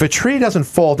 If a tree doesn't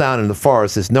fall down in the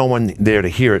forest, there's no one there to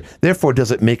hear it. Therefore,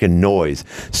 does it make a noise?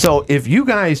 So if you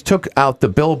guys took out the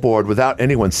billboard without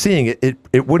anyone seeing it,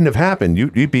 it wouldn't have happened.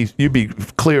 You'd be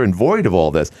clear and void of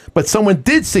all this. But someone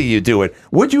did see you do it.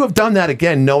 Would you have done that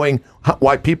again, knowing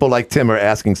why people like Tim are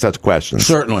asking such questions?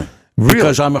 Certainly. Really?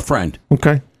 Because I'm a friend.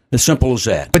 Okay. As simple as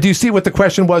that. But do you see what the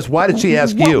question was? Why did she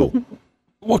ask you?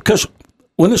 Well, because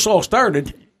when this all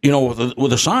started, with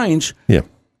the signs,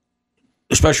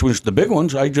 especially with the big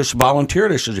ones, I just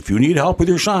volunteered. I said, if you need help with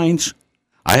your signs,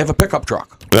 I have a pickup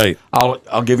truck. Right.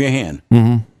 I'll give you a hand.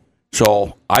 Mm-hmm.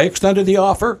 So I extended the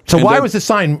offer. So why was the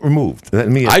sign removed? I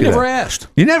never asked.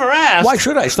 You never asked? Why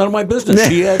should I? It's none of my business.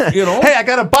 She had, Hey, I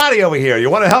got a body over here. You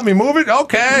want to help me move it?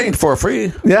 Okay. For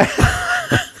free. Yeah.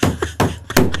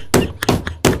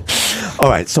 All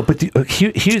right. So, but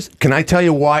can I tell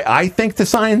you why I think the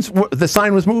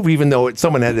sign was moved, even though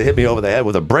someone had to hit me over the head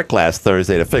with a brick last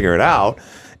Thursday to figure it out?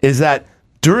 Is that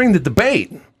during the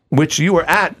debate, which you were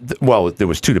at? Well, there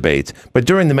was two debates, but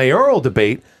during the mayoral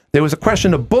debate, there was a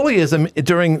question of bullyism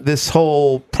during this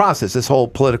whole process, this whole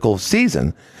political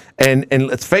season. And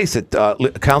let's face it,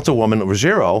 Councilwoman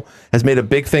Ruggiero has made a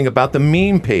big thing about the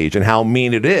meme page and how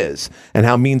mean it is and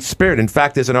how mean-spirited. In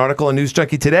fact, there's an article in News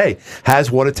Junkie today, has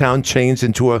Watertown changed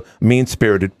into a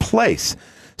mean-spirited place?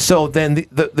 So then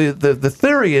the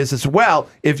theory is as well,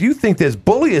 if you think there's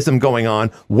bullyism going on,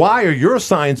 why are your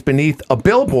signs beneath a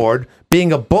billboard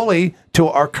being a bully to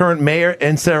our current mayor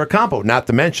and Sarah Campo? Not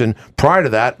to mention, prior to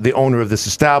that, the owner of this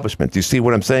establishment. Do you see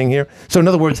what I'm saying here? So in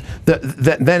other words,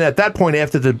 then at that point,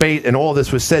 after the debate, and all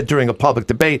this was said during a public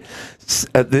debate,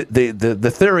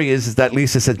 the theory is that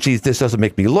Lisa said, geez, this doesn't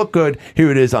make me look good. Here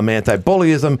it is, I'm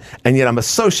anti-bullyism, and yet I'm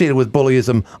associated with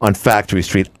bullyism on Factory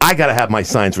Street. I got to have my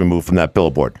signs removed from that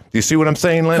billboard. Do you see what I'm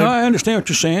saying, Leonard? I understand what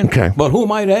you're saying. Okay. But who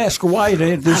might ask why?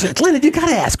 Leonard, you got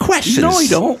to ask questions. No, you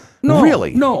don't. No.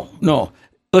 Really? No.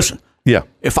 Listen. Yeah.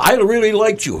 If I really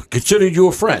liked you, considered you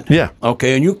a friend. Yeah.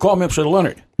 Okay, and you call me up and said,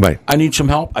 Leonard, right, I need some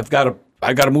help. I got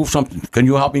to move something. Can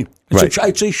you help me?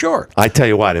 I'd say sure. I tell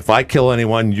you what, if I kill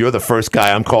anyone, you're the first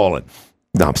guy I'm calling.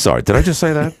 No, I'm sorry. Did I just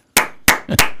say that?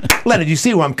 Leonard, you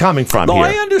see where I'm coming from here.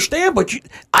 I understand, but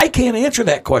I can't answer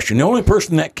that question. The only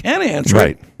person that can answer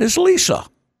it is Lisa.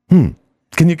 Can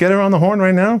you get her on the horn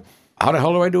right now? How the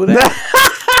hell do I do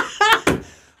that?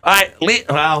 All right.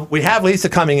 Well, we have Lisa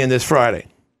coming in this Friday.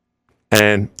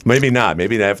 And maybe not.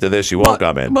 Maybe after this, she won't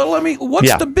come in. But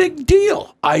what's the big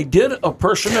deal? I did a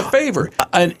person a favor.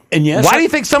 And yes. Why do you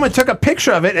think someone took a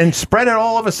picture of it and spread it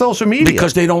all over social media?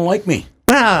 Because they don't like me.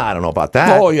 I don't know about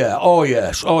that. Oh, yeah. Oh,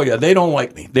 yes. Oh, yeah. They don't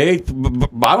like me.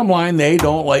 Bottom line, they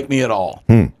don't like me at all.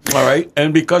 All right?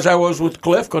 And because I was with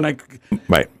Cliff,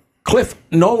 Cliff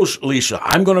knows Lisa.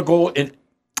 I'm going to go and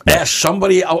ask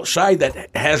somebody outside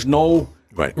that has no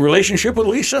relationship with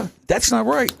Lisa. That's not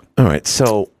right. All right.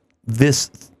 So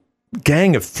this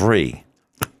gang of three,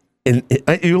 and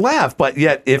you laugh, but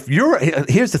yet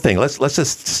here's the thing. Let's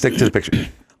just stick to the picture.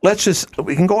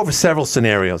 We can go over several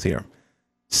scenarios here.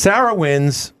 Sarah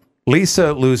wins,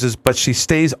 Lisa loses, but she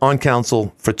stays on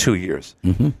council for 2 years.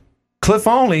 Mm-hmm. Cliff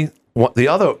Olney, the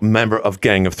other member of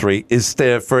Gang of Three, is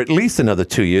there for at least another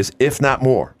 2 years, if not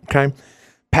more. Okay.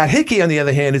 Pat Hickey, on the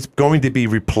other hand, is going to be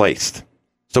replaced.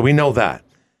 So we know that.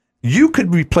 You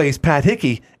could replace Pat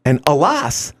Hickey and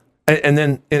alas, and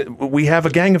then we have a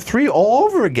gang of 3 all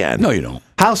over again. No, you don't.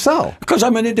 How so? Because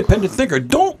I'm an independent thinker.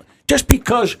 Just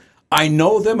because I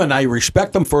know them and I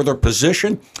respect them for their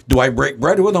position, do I break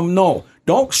bread with them? No.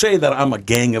 Don't say that I'm a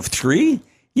gang of 3.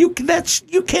 You can't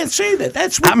say that.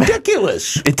 That's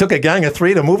ridiculous. It took a gang of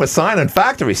 3 to move a sign on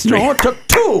Factory Street. No, it took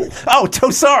 2. Oh,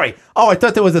 2. Sorry. Oh, I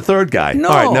thought there was a third guy. No.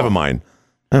 All right, never mind.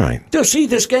 All right. See,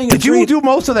 this gang of Did 3. you do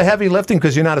most of the heavy lifting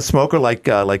because you're not a smoker like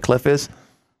Cliff is?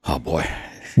 Oh, boy.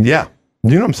 Yeah.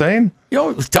 You know what I'm saying?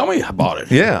 Tell me about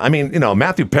it. Yeah. I mean,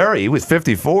 Matthew Perry, he was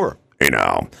 54.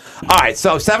 All right,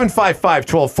 so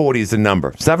 755-1240 is the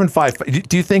number. 755.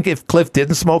 Do you think if Cliff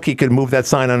didn't smoke, he could move that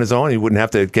sign on his own? He wouldn't have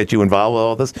to get you involved with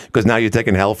all this? Because now you're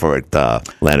taking hell for it,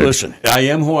 Leonard. Listen, I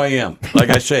am who I am.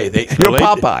 Like I say, you're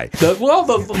Popeye.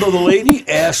 The lady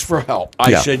asked for help.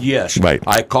 I said yes. Right.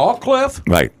 I called Cliff.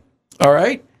 Right. All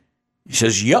right. He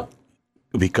says, "Yep,"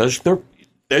 because they're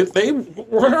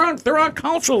on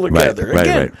council together. Right,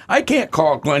 Again, right. I can't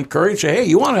call Glenn Curry and say, "Hey,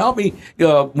 you want to help me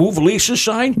move Lisa's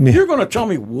sign?" You're going to tell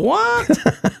me what?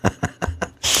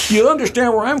 You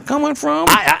understand where I'm coming from?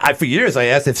 I for years I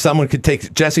asked if someone could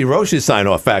take Jesse Roche's sign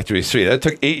off Factory Street. That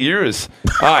took 8 years.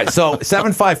 All right, so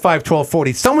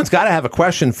 755-1240. Someone's got to have a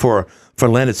question for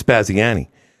Leonard Spazziani.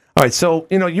 All right, so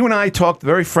you and I talked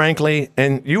very frankly,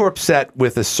 and you were upset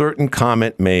with a certain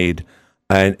comment made.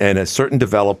 And a certain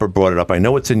developer brought it up. I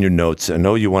know it's in your notes. I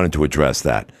know you wanted to address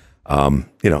that.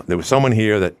 There was someone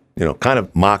here that kind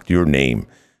of mocked your name,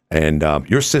 and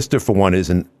your sister, for one, is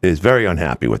very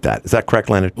unhappy with that. Is that correct,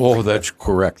 Leonard? Oh, that's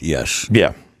correct. Yes.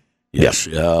 Yeah. Yes.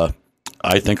 Yeah.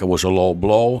 I think it was a low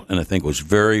blow, and I think it was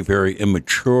very, very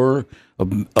immature of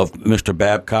Mr.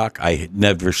 Babcock. I had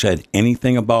never said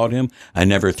anything about him. I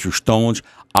never threw stones.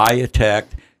 I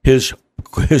attacked his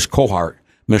cohort,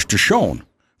 Mr. Schoen,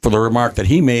 for the remark that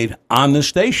he made on the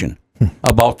station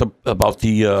about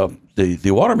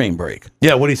the water main break.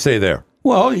 Yeah, what did he say there?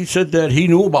 Well, he said that he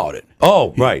knew about it.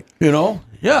 Oh, right.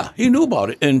 Yeah, he knew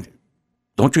about it. And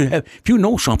if you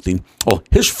know something,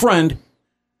 his friend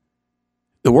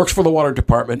that works for the water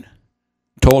department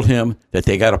told him that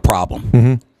they got a problem.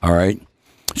 Mm-hmm. All right.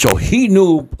 So he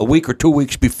knew a week or 2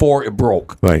 weeks before it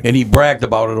broke. Right. And he bragged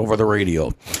about it over the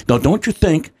radio. Now, don't you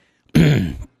think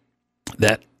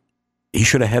that he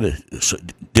should have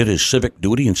did his civic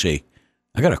duty and say,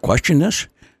 "I got to question this"?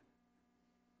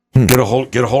 Get a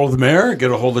hold of the mayor,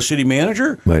 get a hold of the city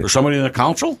manager, right, or somebody in the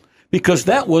council, because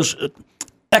that was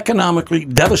economically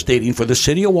devastating for the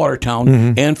city of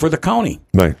Watertown and for the county.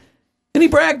 Right. And he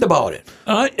bragged about it.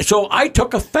 So I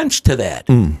took offense to that.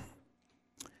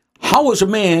 How is a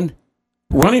man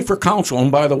running for council?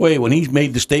 And by the way, when he's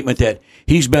made the statement that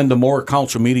he's been to more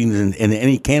council meetings than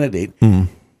any candidate.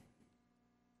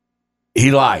 He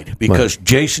lied, because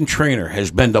Jason Traynor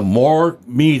has been to more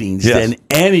meetings than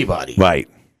anybody. Right.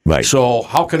 So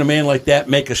how can a man like that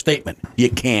make a statement? You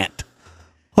can't.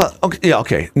 Well, okay, yeah,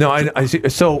 okay. No, I see.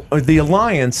 So the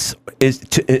alliance is,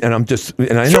 and I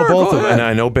know Sure, both go of them, ahead. and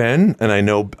I know Ben, and I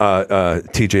know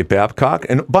TJ Babcock.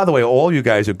 And by the way, all you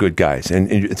guys are good guys,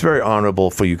 and it's very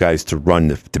honorable for you guys to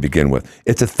run to begin with.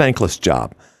 It's a thankless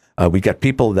job. We got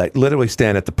people that literally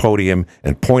stand at the podium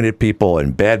and point at people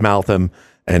and badmouth them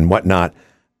and whatnot.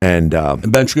 And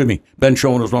Ben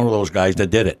Schoen was one of those guys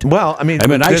that did it. Well, I mean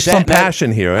there's some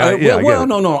passion here.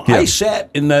 No. I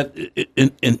sat in that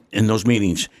in those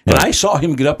meetings, and I saw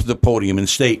him get up to the podium and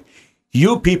state,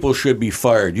 "You people should be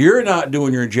fired. You're not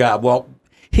doing your job." Well,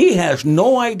 he has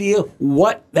no idea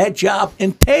what that job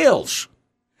entails,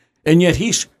 and yet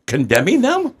he's condemning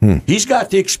them. He's got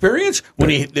the experience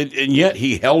and yet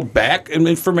he held back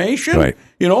information. Right.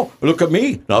 Look at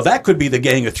me. Now that could be the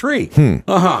gang of 3.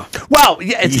 Well,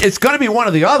 yeah, it's going to be one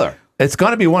or the other. It's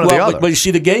going to be one or the other. But you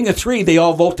see, the gang of 3, they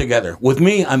all vote together. With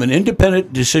me, I'm an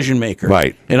independent decision maker.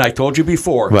 Right. And I told you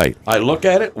before. Right. I look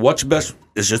at it. What's best?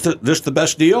 Is this the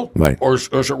best deal? Right. Or is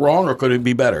it wrong? Or could it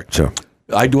be better? Sure.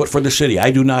 I do it for the city.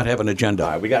 I do not have an agenda. All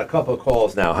right, we got a couple of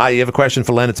calls now. Hi, you have a question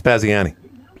for Leonard Spazziani?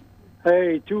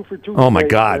 Hey, 2 for 2. Oh my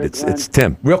God, it's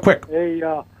Tim. Real quick. Hey,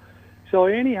 so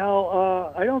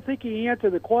anyhow, I don't think he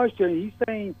answered the question. He's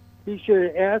saying he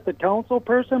should ask the council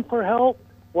person for help.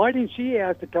 Why didn't she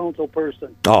ask the council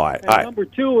person? All right. Number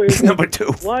 2 is number 2.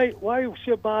 Why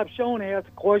should Bob Schoen ask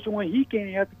a question when he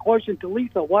can't ask the question to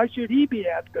Lisa? Why should he be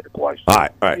asking the question? All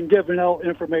right. And giving out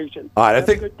information? All right, Have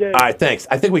a good day. All right, thanks.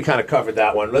 I think we kind of covered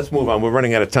that one. Let's move on. We're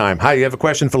running out of time. Hi, you have a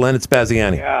question for Leonard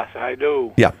Spazziani? Yes, I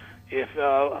do. Yeah. If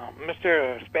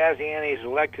Mr. Spazziani is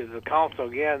elected to the council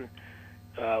again,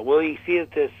 will he see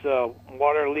that this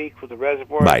water leak with the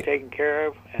reservoir Right. is taken care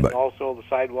of, and Right. also the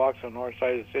sidewalks on the north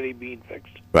side of the city being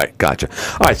fixed? Right, gotcha.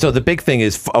 All right, so the big thing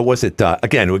is, was it,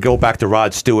 again, we go back to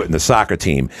Rod Stewart and the soccer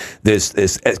team. There's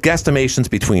guesstimations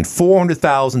between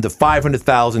 400,000 to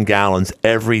 500,000 gallons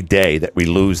every day that we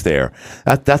lose there.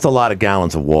 That's a lot of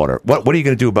gallons of water. What are you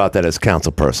going to do about that as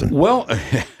council person? Well,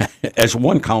 as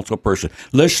one council person,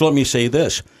 let me say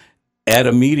this. At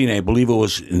a meeting, I believe it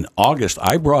was in August,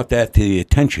 I brought that to the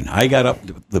attention. I got up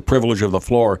the privilege of the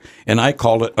floor, and I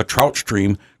called it a trout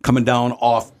stream coming down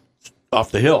off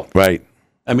the hill. Right.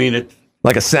 I mean, it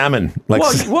like a salmon.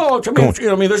 There's a lot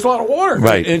of water.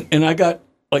 Right. And I got,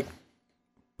 like,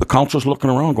 the council's looking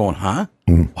around going, huh?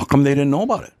 How come they didn't know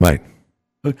about it? Right.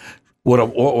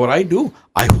 What I do,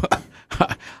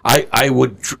 I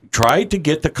would try to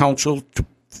get the council to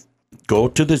go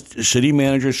to the city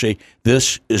manager, say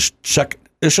this is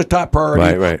a top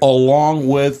priority, right. along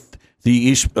with the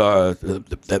east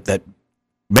that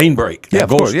main break. Yeah, of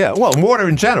course. Yeah. Well, water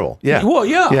in general. Yeah. Well,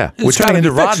 yeah. Yeah. We're turning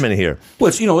to Rodman here.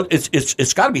 Well,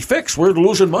 it's got to be fixed. We're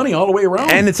losing money all the way around,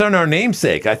 and it's on our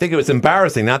namesake. I think it was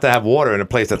embarrassing not to have water in a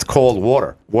place that's called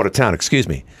Watertown. Excuse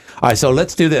me. All right, so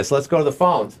let's do this. Let's go to the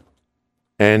phones.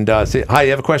 And see, hi, you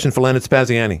have a question for Leonard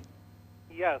Spazziani?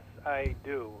 Yes, I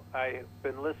do. I've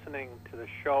been listening to the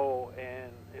show, and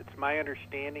it's my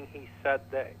understanding he said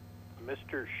that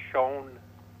Mr. Schoen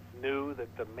knew that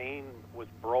the main was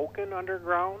broken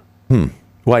underground.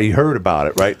 Well, you heard about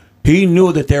it, right? He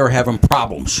knew that they were having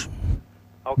problems,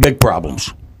 big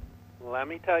problems. Let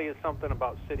me tell you something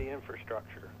about city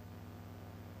infrastructure.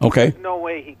 Okay. There's no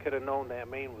way he could have known that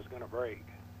main was going to break.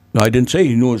 No, I didn't say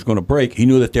he knew it was going to break. He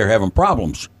knew that they're having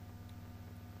problems.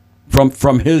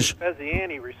 From his...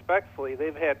 Spazziani, respectfully,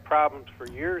 they've had problems for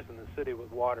years in the city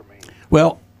with water mains.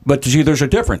 Well, but see, there's a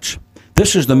difference.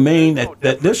 This is the main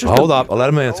that this is. Hold up, I'll let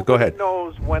him answer. Go ahead.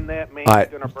 Knows when that main is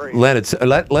going to break. Leonard,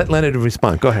 let Leonard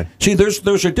respond. Go ahead. See,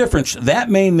 there's a difference. That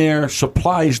main there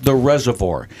supplies the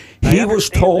reservoir. He was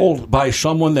told by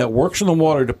someone that works in the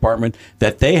water department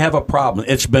that they have a problem.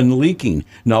 It's been leaking.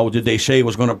 Now, did they say it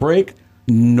was going to break?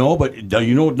 No, but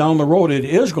down the road it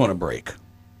is going to break.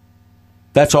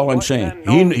 That's all I'm saying.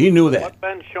 He knew that. What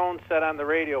Ben Schoen said on the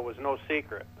radio was no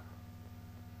secret.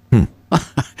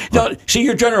 No, see,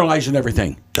 you're generalizing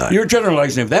everything. You're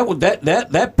generalizing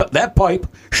that pipe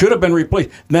should have been replaced.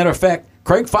 Matter of fact,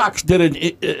 Craig Fox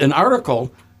did an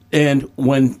article, and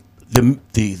when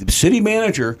the city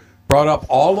manager brought up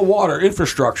all the water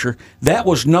infrastructure, that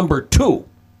was number 2.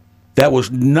 That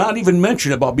was not even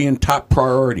mentioned about being top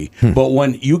priority. But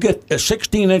when you get a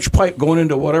 16-inch pipe going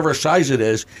into whatever size it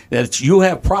is, you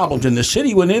have problems. And the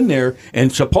city went in there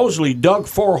and supposedly dug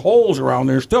 4 holes around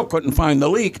there, still couldn't find the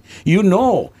leak.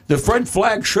 The red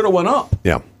flag should have went up.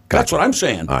 Yeah. Gotcha. That's what I'm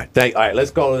saying. All right, all right,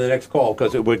 let's go to the next call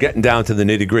because we're getting down to the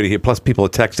nitty-gritty here. Plus, people are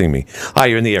texting me. Hi,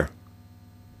 you're in the air.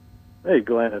 Hey,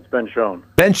 Glenn, it's Ben Schoen.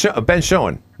 Ben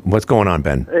Schoen. What's going on,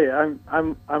 Ben? Hey,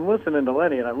 I'm listening to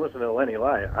Lenny, and I'm listening to Lenny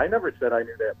lie. I never said I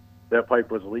knew that pipe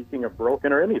was leaking or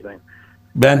broken or anything.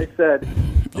 Ben? I said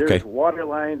there's water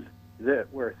lines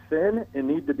that were thin and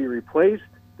need to be replaced.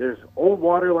 There's old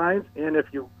water lines, and if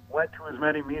you went to as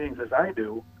many meetings as I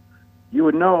do, you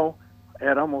would know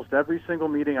at almost every single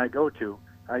meeting I go to,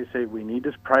 I say we need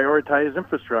to prioritize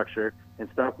infrastructure and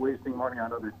stop wasting money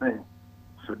on other things.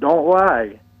 So don't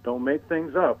lie. Don't make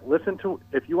things up.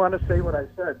 If you want to say what I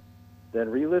said, then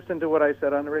re-listen to what I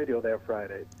said on the radio that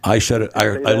Friday. I said it.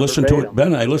 I listened to it,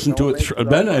 Ben. I listened to it.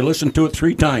 Ben, I listened to it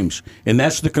 3 times, and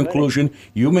that's the conclusion.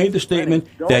 You made the statement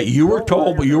that you were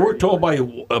told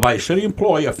by a city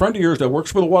employee, a friend of yours that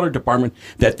works for the water department,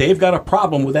 that they've got a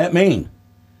problem with that main.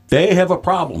 They have a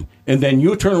problem, and then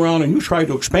you turn around and you try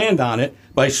to expand on it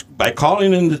by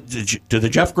calling in to the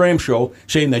Jeff Graham show,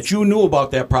 saying that you knew about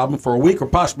that problem for a week or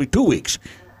possibly 2 weeks.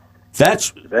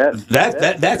 That's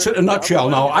it in a nutshell.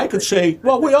 Now I could say,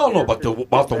 well, we all know about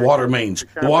the water mains,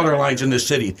 the water lines in the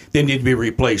city. They need to be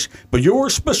replaced. But you were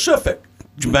specific,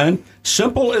 Ben.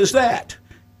 Simple as that.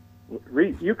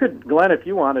 You could, Glenn, if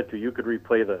you wanted to, you could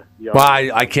replay the. Well,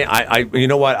 I can't. You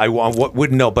know what? I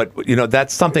wouldn't know, but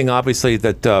that's something obviously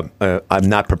that I'm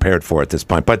not prepared for at this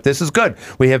point. But this is good.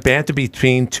 We have banter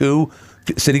between 2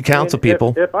 city council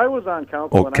people. If I was on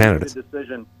council and candidates. I made a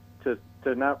decision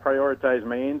to not prioritize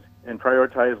mains and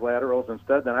prioritize laterals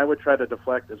instead, then I would try to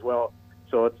deflect as well.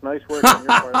 So it's nice work on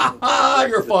your part.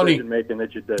 You're funny. Making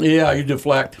that you did. Yeah, you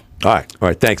deflect. All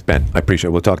right. Thanks, Ben. I appreciate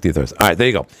it. We'll talk to you Thursday. All right, there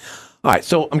you go. All right,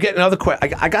 so I'm getting another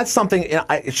question. I got something.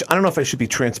 I don't know if I should be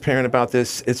transparent about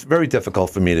this. It's very difficult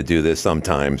for me to do this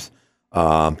sometimes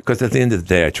because at the end of the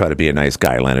day, I try to be a nice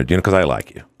guy, Leonard, because I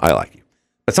like you.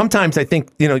 But sometimes I think,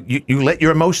 you let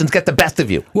your emotions get the best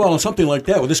of you. Well, and something like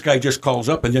that, this guy just calls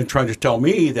up and then trying to tell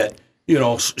me that,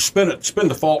 spin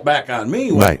the fault back on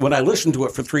me when I listened to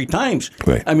it for 3 times.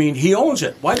 Right. I mean, he owns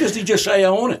it. Why does he just say I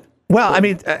own it? Well, I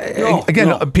mean,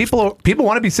 people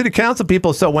want to be city council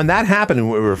people. So when that happened, and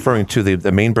we were referring to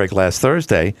the main break last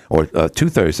Thursday or 2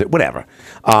 Thursday, whatever.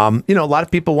 A lot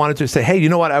of people wanted to say, hey, you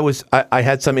know what? I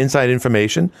had some inside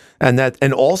information,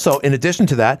 and also in addition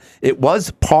to that, it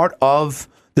was part of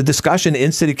the discussion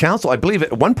in city council. I believe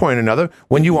at one point or another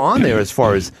when you were on there, as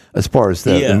far as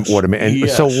the water. And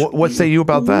so, what say you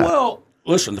about that? Well,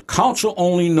 listen, the council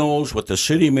only knows what the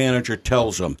city manager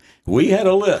tells them. We had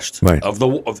a list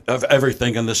of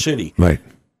everything in the city. Right.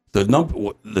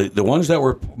 The ones that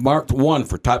were marked 1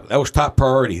 for top, that was top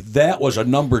priority. That was a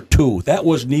number 2. That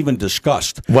wasn't even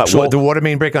discussed. What, the water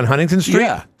main break on Huntington Street?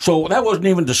 Yeah. So that wasn't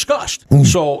even discussed.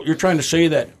 So you're trying to say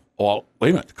that, well, wait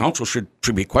a minute, the council should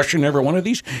be questioning every one of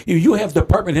these? You have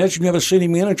department heads, you have a city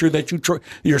manager that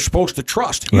you're supposed to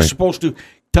trust. He's supposed to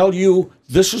tell you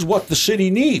this is what the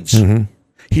city needs. Mm-hmm.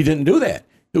 He didn't do that,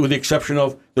 with the exception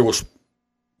of there was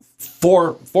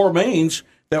four mains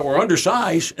that were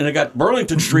undersized, and I got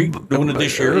Burlington Street doing it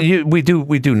this year. We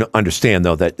do understand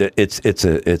though that it's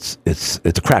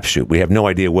a crapshoot. We have no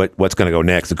idea what's going to go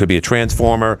next. It could be a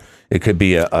transformer, it could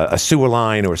be a sewer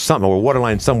line or something, or a water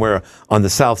line somewhere on the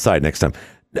south side next time.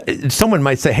 Someone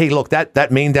might say, "Hey, look,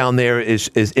 that main down there is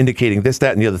indicating this,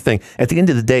 that, and the other thing." At the end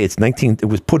of the day, it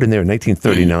was put in there in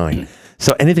 1939.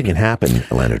 So anything can happen,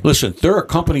 Leonard. Listen, there are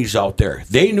companies out there.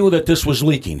 They knew that this was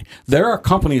leaking. There are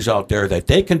companies out there that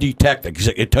they can detect,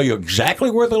 tell you exactly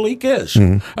where the leak is.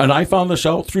 Mm-hmm. And I found this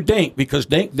out through Dank, because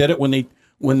Dank did it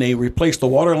when they replaced the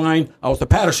water line out the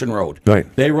Patterson Road. Right.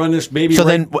 They run this baby. So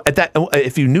then,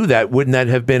 if you knew that, wouldn't that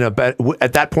have been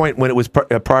at that point when it was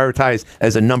prioritized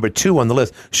as a number 2 on the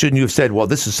list? Shouldn't you have said, "Well,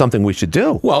 this is something we should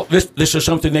do"? Well, this is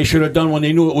something they should have done when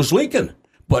they knew it was leaking.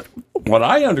 But what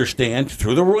I understand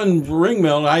through the ring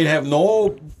mill, I have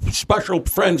no special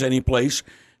friends anyplace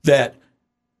that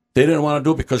they didn't want to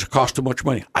do it because it cost too much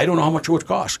money. I don't know how much it would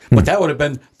cost, but that would have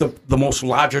been the most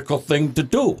logical thing to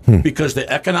do, because the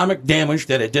economic damage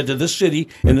that it did to this city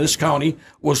and this county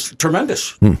was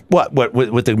tremendous. What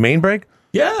with the main break?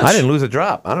 Yes. I didn't lose a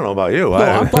drop. I don't know about you.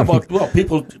 I'm talking about,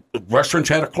 restaurants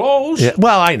had to close. Yeah,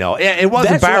 well, I know. It was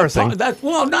embarrassing.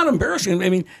 Not embarrassing. I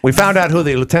mean, we found out who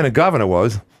the lieutenant governor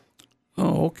was.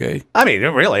 Oh, okay. I mean,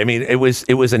 really. I mean, it was a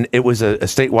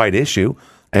statewide issue,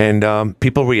 and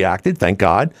people reacted. Thank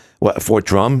God. Fort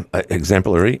Drum,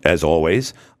 exemplary as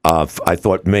always. I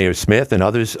thought Mayor Smith and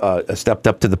others stepped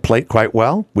up to the plate quite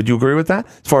well. Would you agree with that?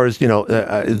 As far as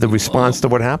the response to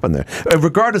what happened there,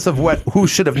 regardless of who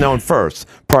should have known first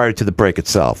prior to the break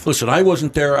itself. Listen, I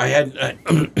wasn't there. I had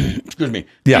excuse me.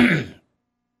 Yeah.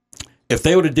 If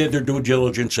they would have did their due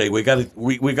diligence, say we got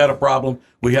a problem,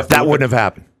 we have to. That wouldn't have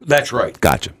happened. That's right.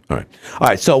 Gotcha. All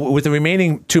right. So with the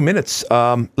remaining 2 minutes,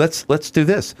 let's do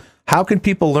this. How can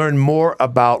people learn more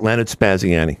about Leonard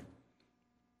Spazziani?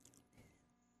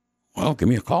 Well, give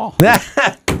me a call.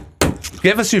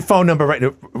 Give us your phone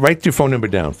number. Write your phone number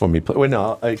down for me. Wait,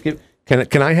 no.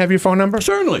 Can I have your phone number?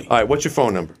 Certainly. All right. What's your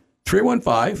phone number?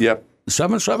 315. Yep.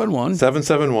 771.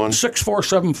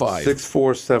 6475.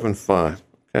 6475.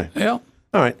 Okay. Yeah.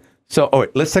 All right. So,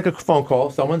 let's take a phone call.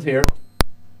 Someone's here.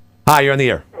 Hi, you're on the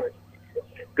air.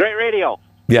 Great radio.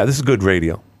 Yeah, this is good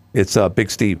radio. It's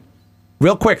Big Steve.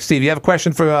 Real quick, Steve, you have a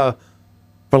question for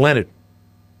Leonard?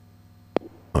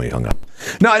 Oh, he hung up.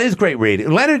 No, it is great radio.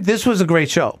 Leonard, this was a great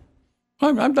show.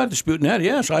 I'm not disputing that.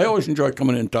 Yes, I always enjoy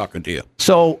coming in and talking to you.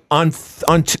 So on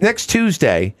next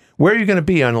Tuesday, where are you going to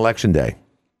be on Election Day?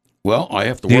 Well, I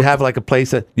have to work. Do you have like a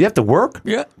place that you have to work?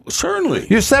 Yeah, certainly.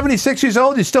 You're 76 years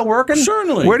old. You're still working?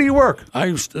 Certainly. Where do you work?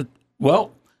 I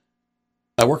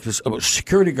work as a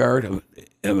security guard.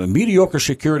 I'm a mediocre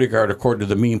security guard, according to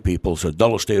the mean people. It's a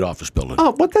Dulles State Office building.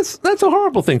 Oh, but that's a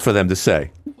horrible thing for them to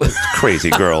say. Crazy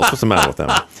girls. What's the matter with them?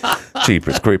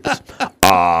 Jeepers creepers.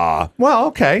 Well,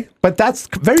 okay, but that's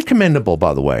very commendable,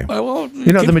 by the way. Well,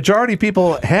 the majority of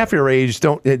people half your age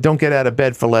don't get out of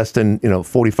bed for less than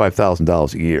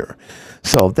 $45,000 a year.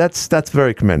 So that's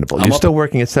very commendable. You're still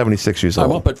working at 76 years old.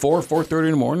 I'm up at 4:30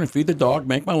 in the morning, feed the dog,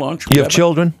 make my lunch. You have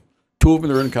children? 2 of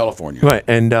them are in California. Right,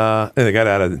 and they got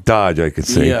out of Dodge, I could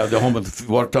see. Yeah, the home of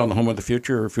Watertown, the home of the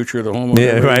future, or future of the home.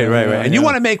 Yeah, right. And you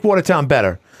want to make Watertown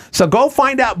better. So go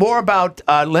find out more about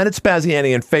Leonard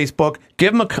Spazziani on Facebook.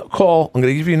 Give him a call. I'm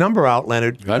going to give you a number out,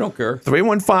 Leonard. I don't care.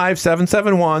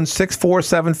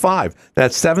 315-771-6475.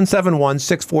 That's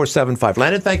 771-6475.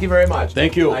 Leonard, thank you very much.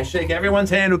 Thank you. I shake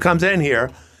everyone's hand who comes in here.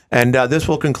 And this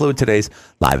will conclude today's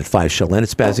Live at 5 show. Leonard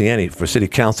Spazziani for City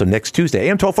Council next Tuesday.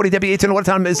 AM 1240 W810. What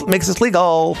time makes us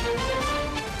legal?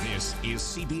 This is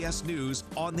CBS News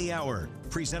on the Hour,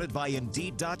 presented by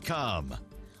Indeed.com.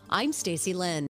 I'm Stacey Lynn.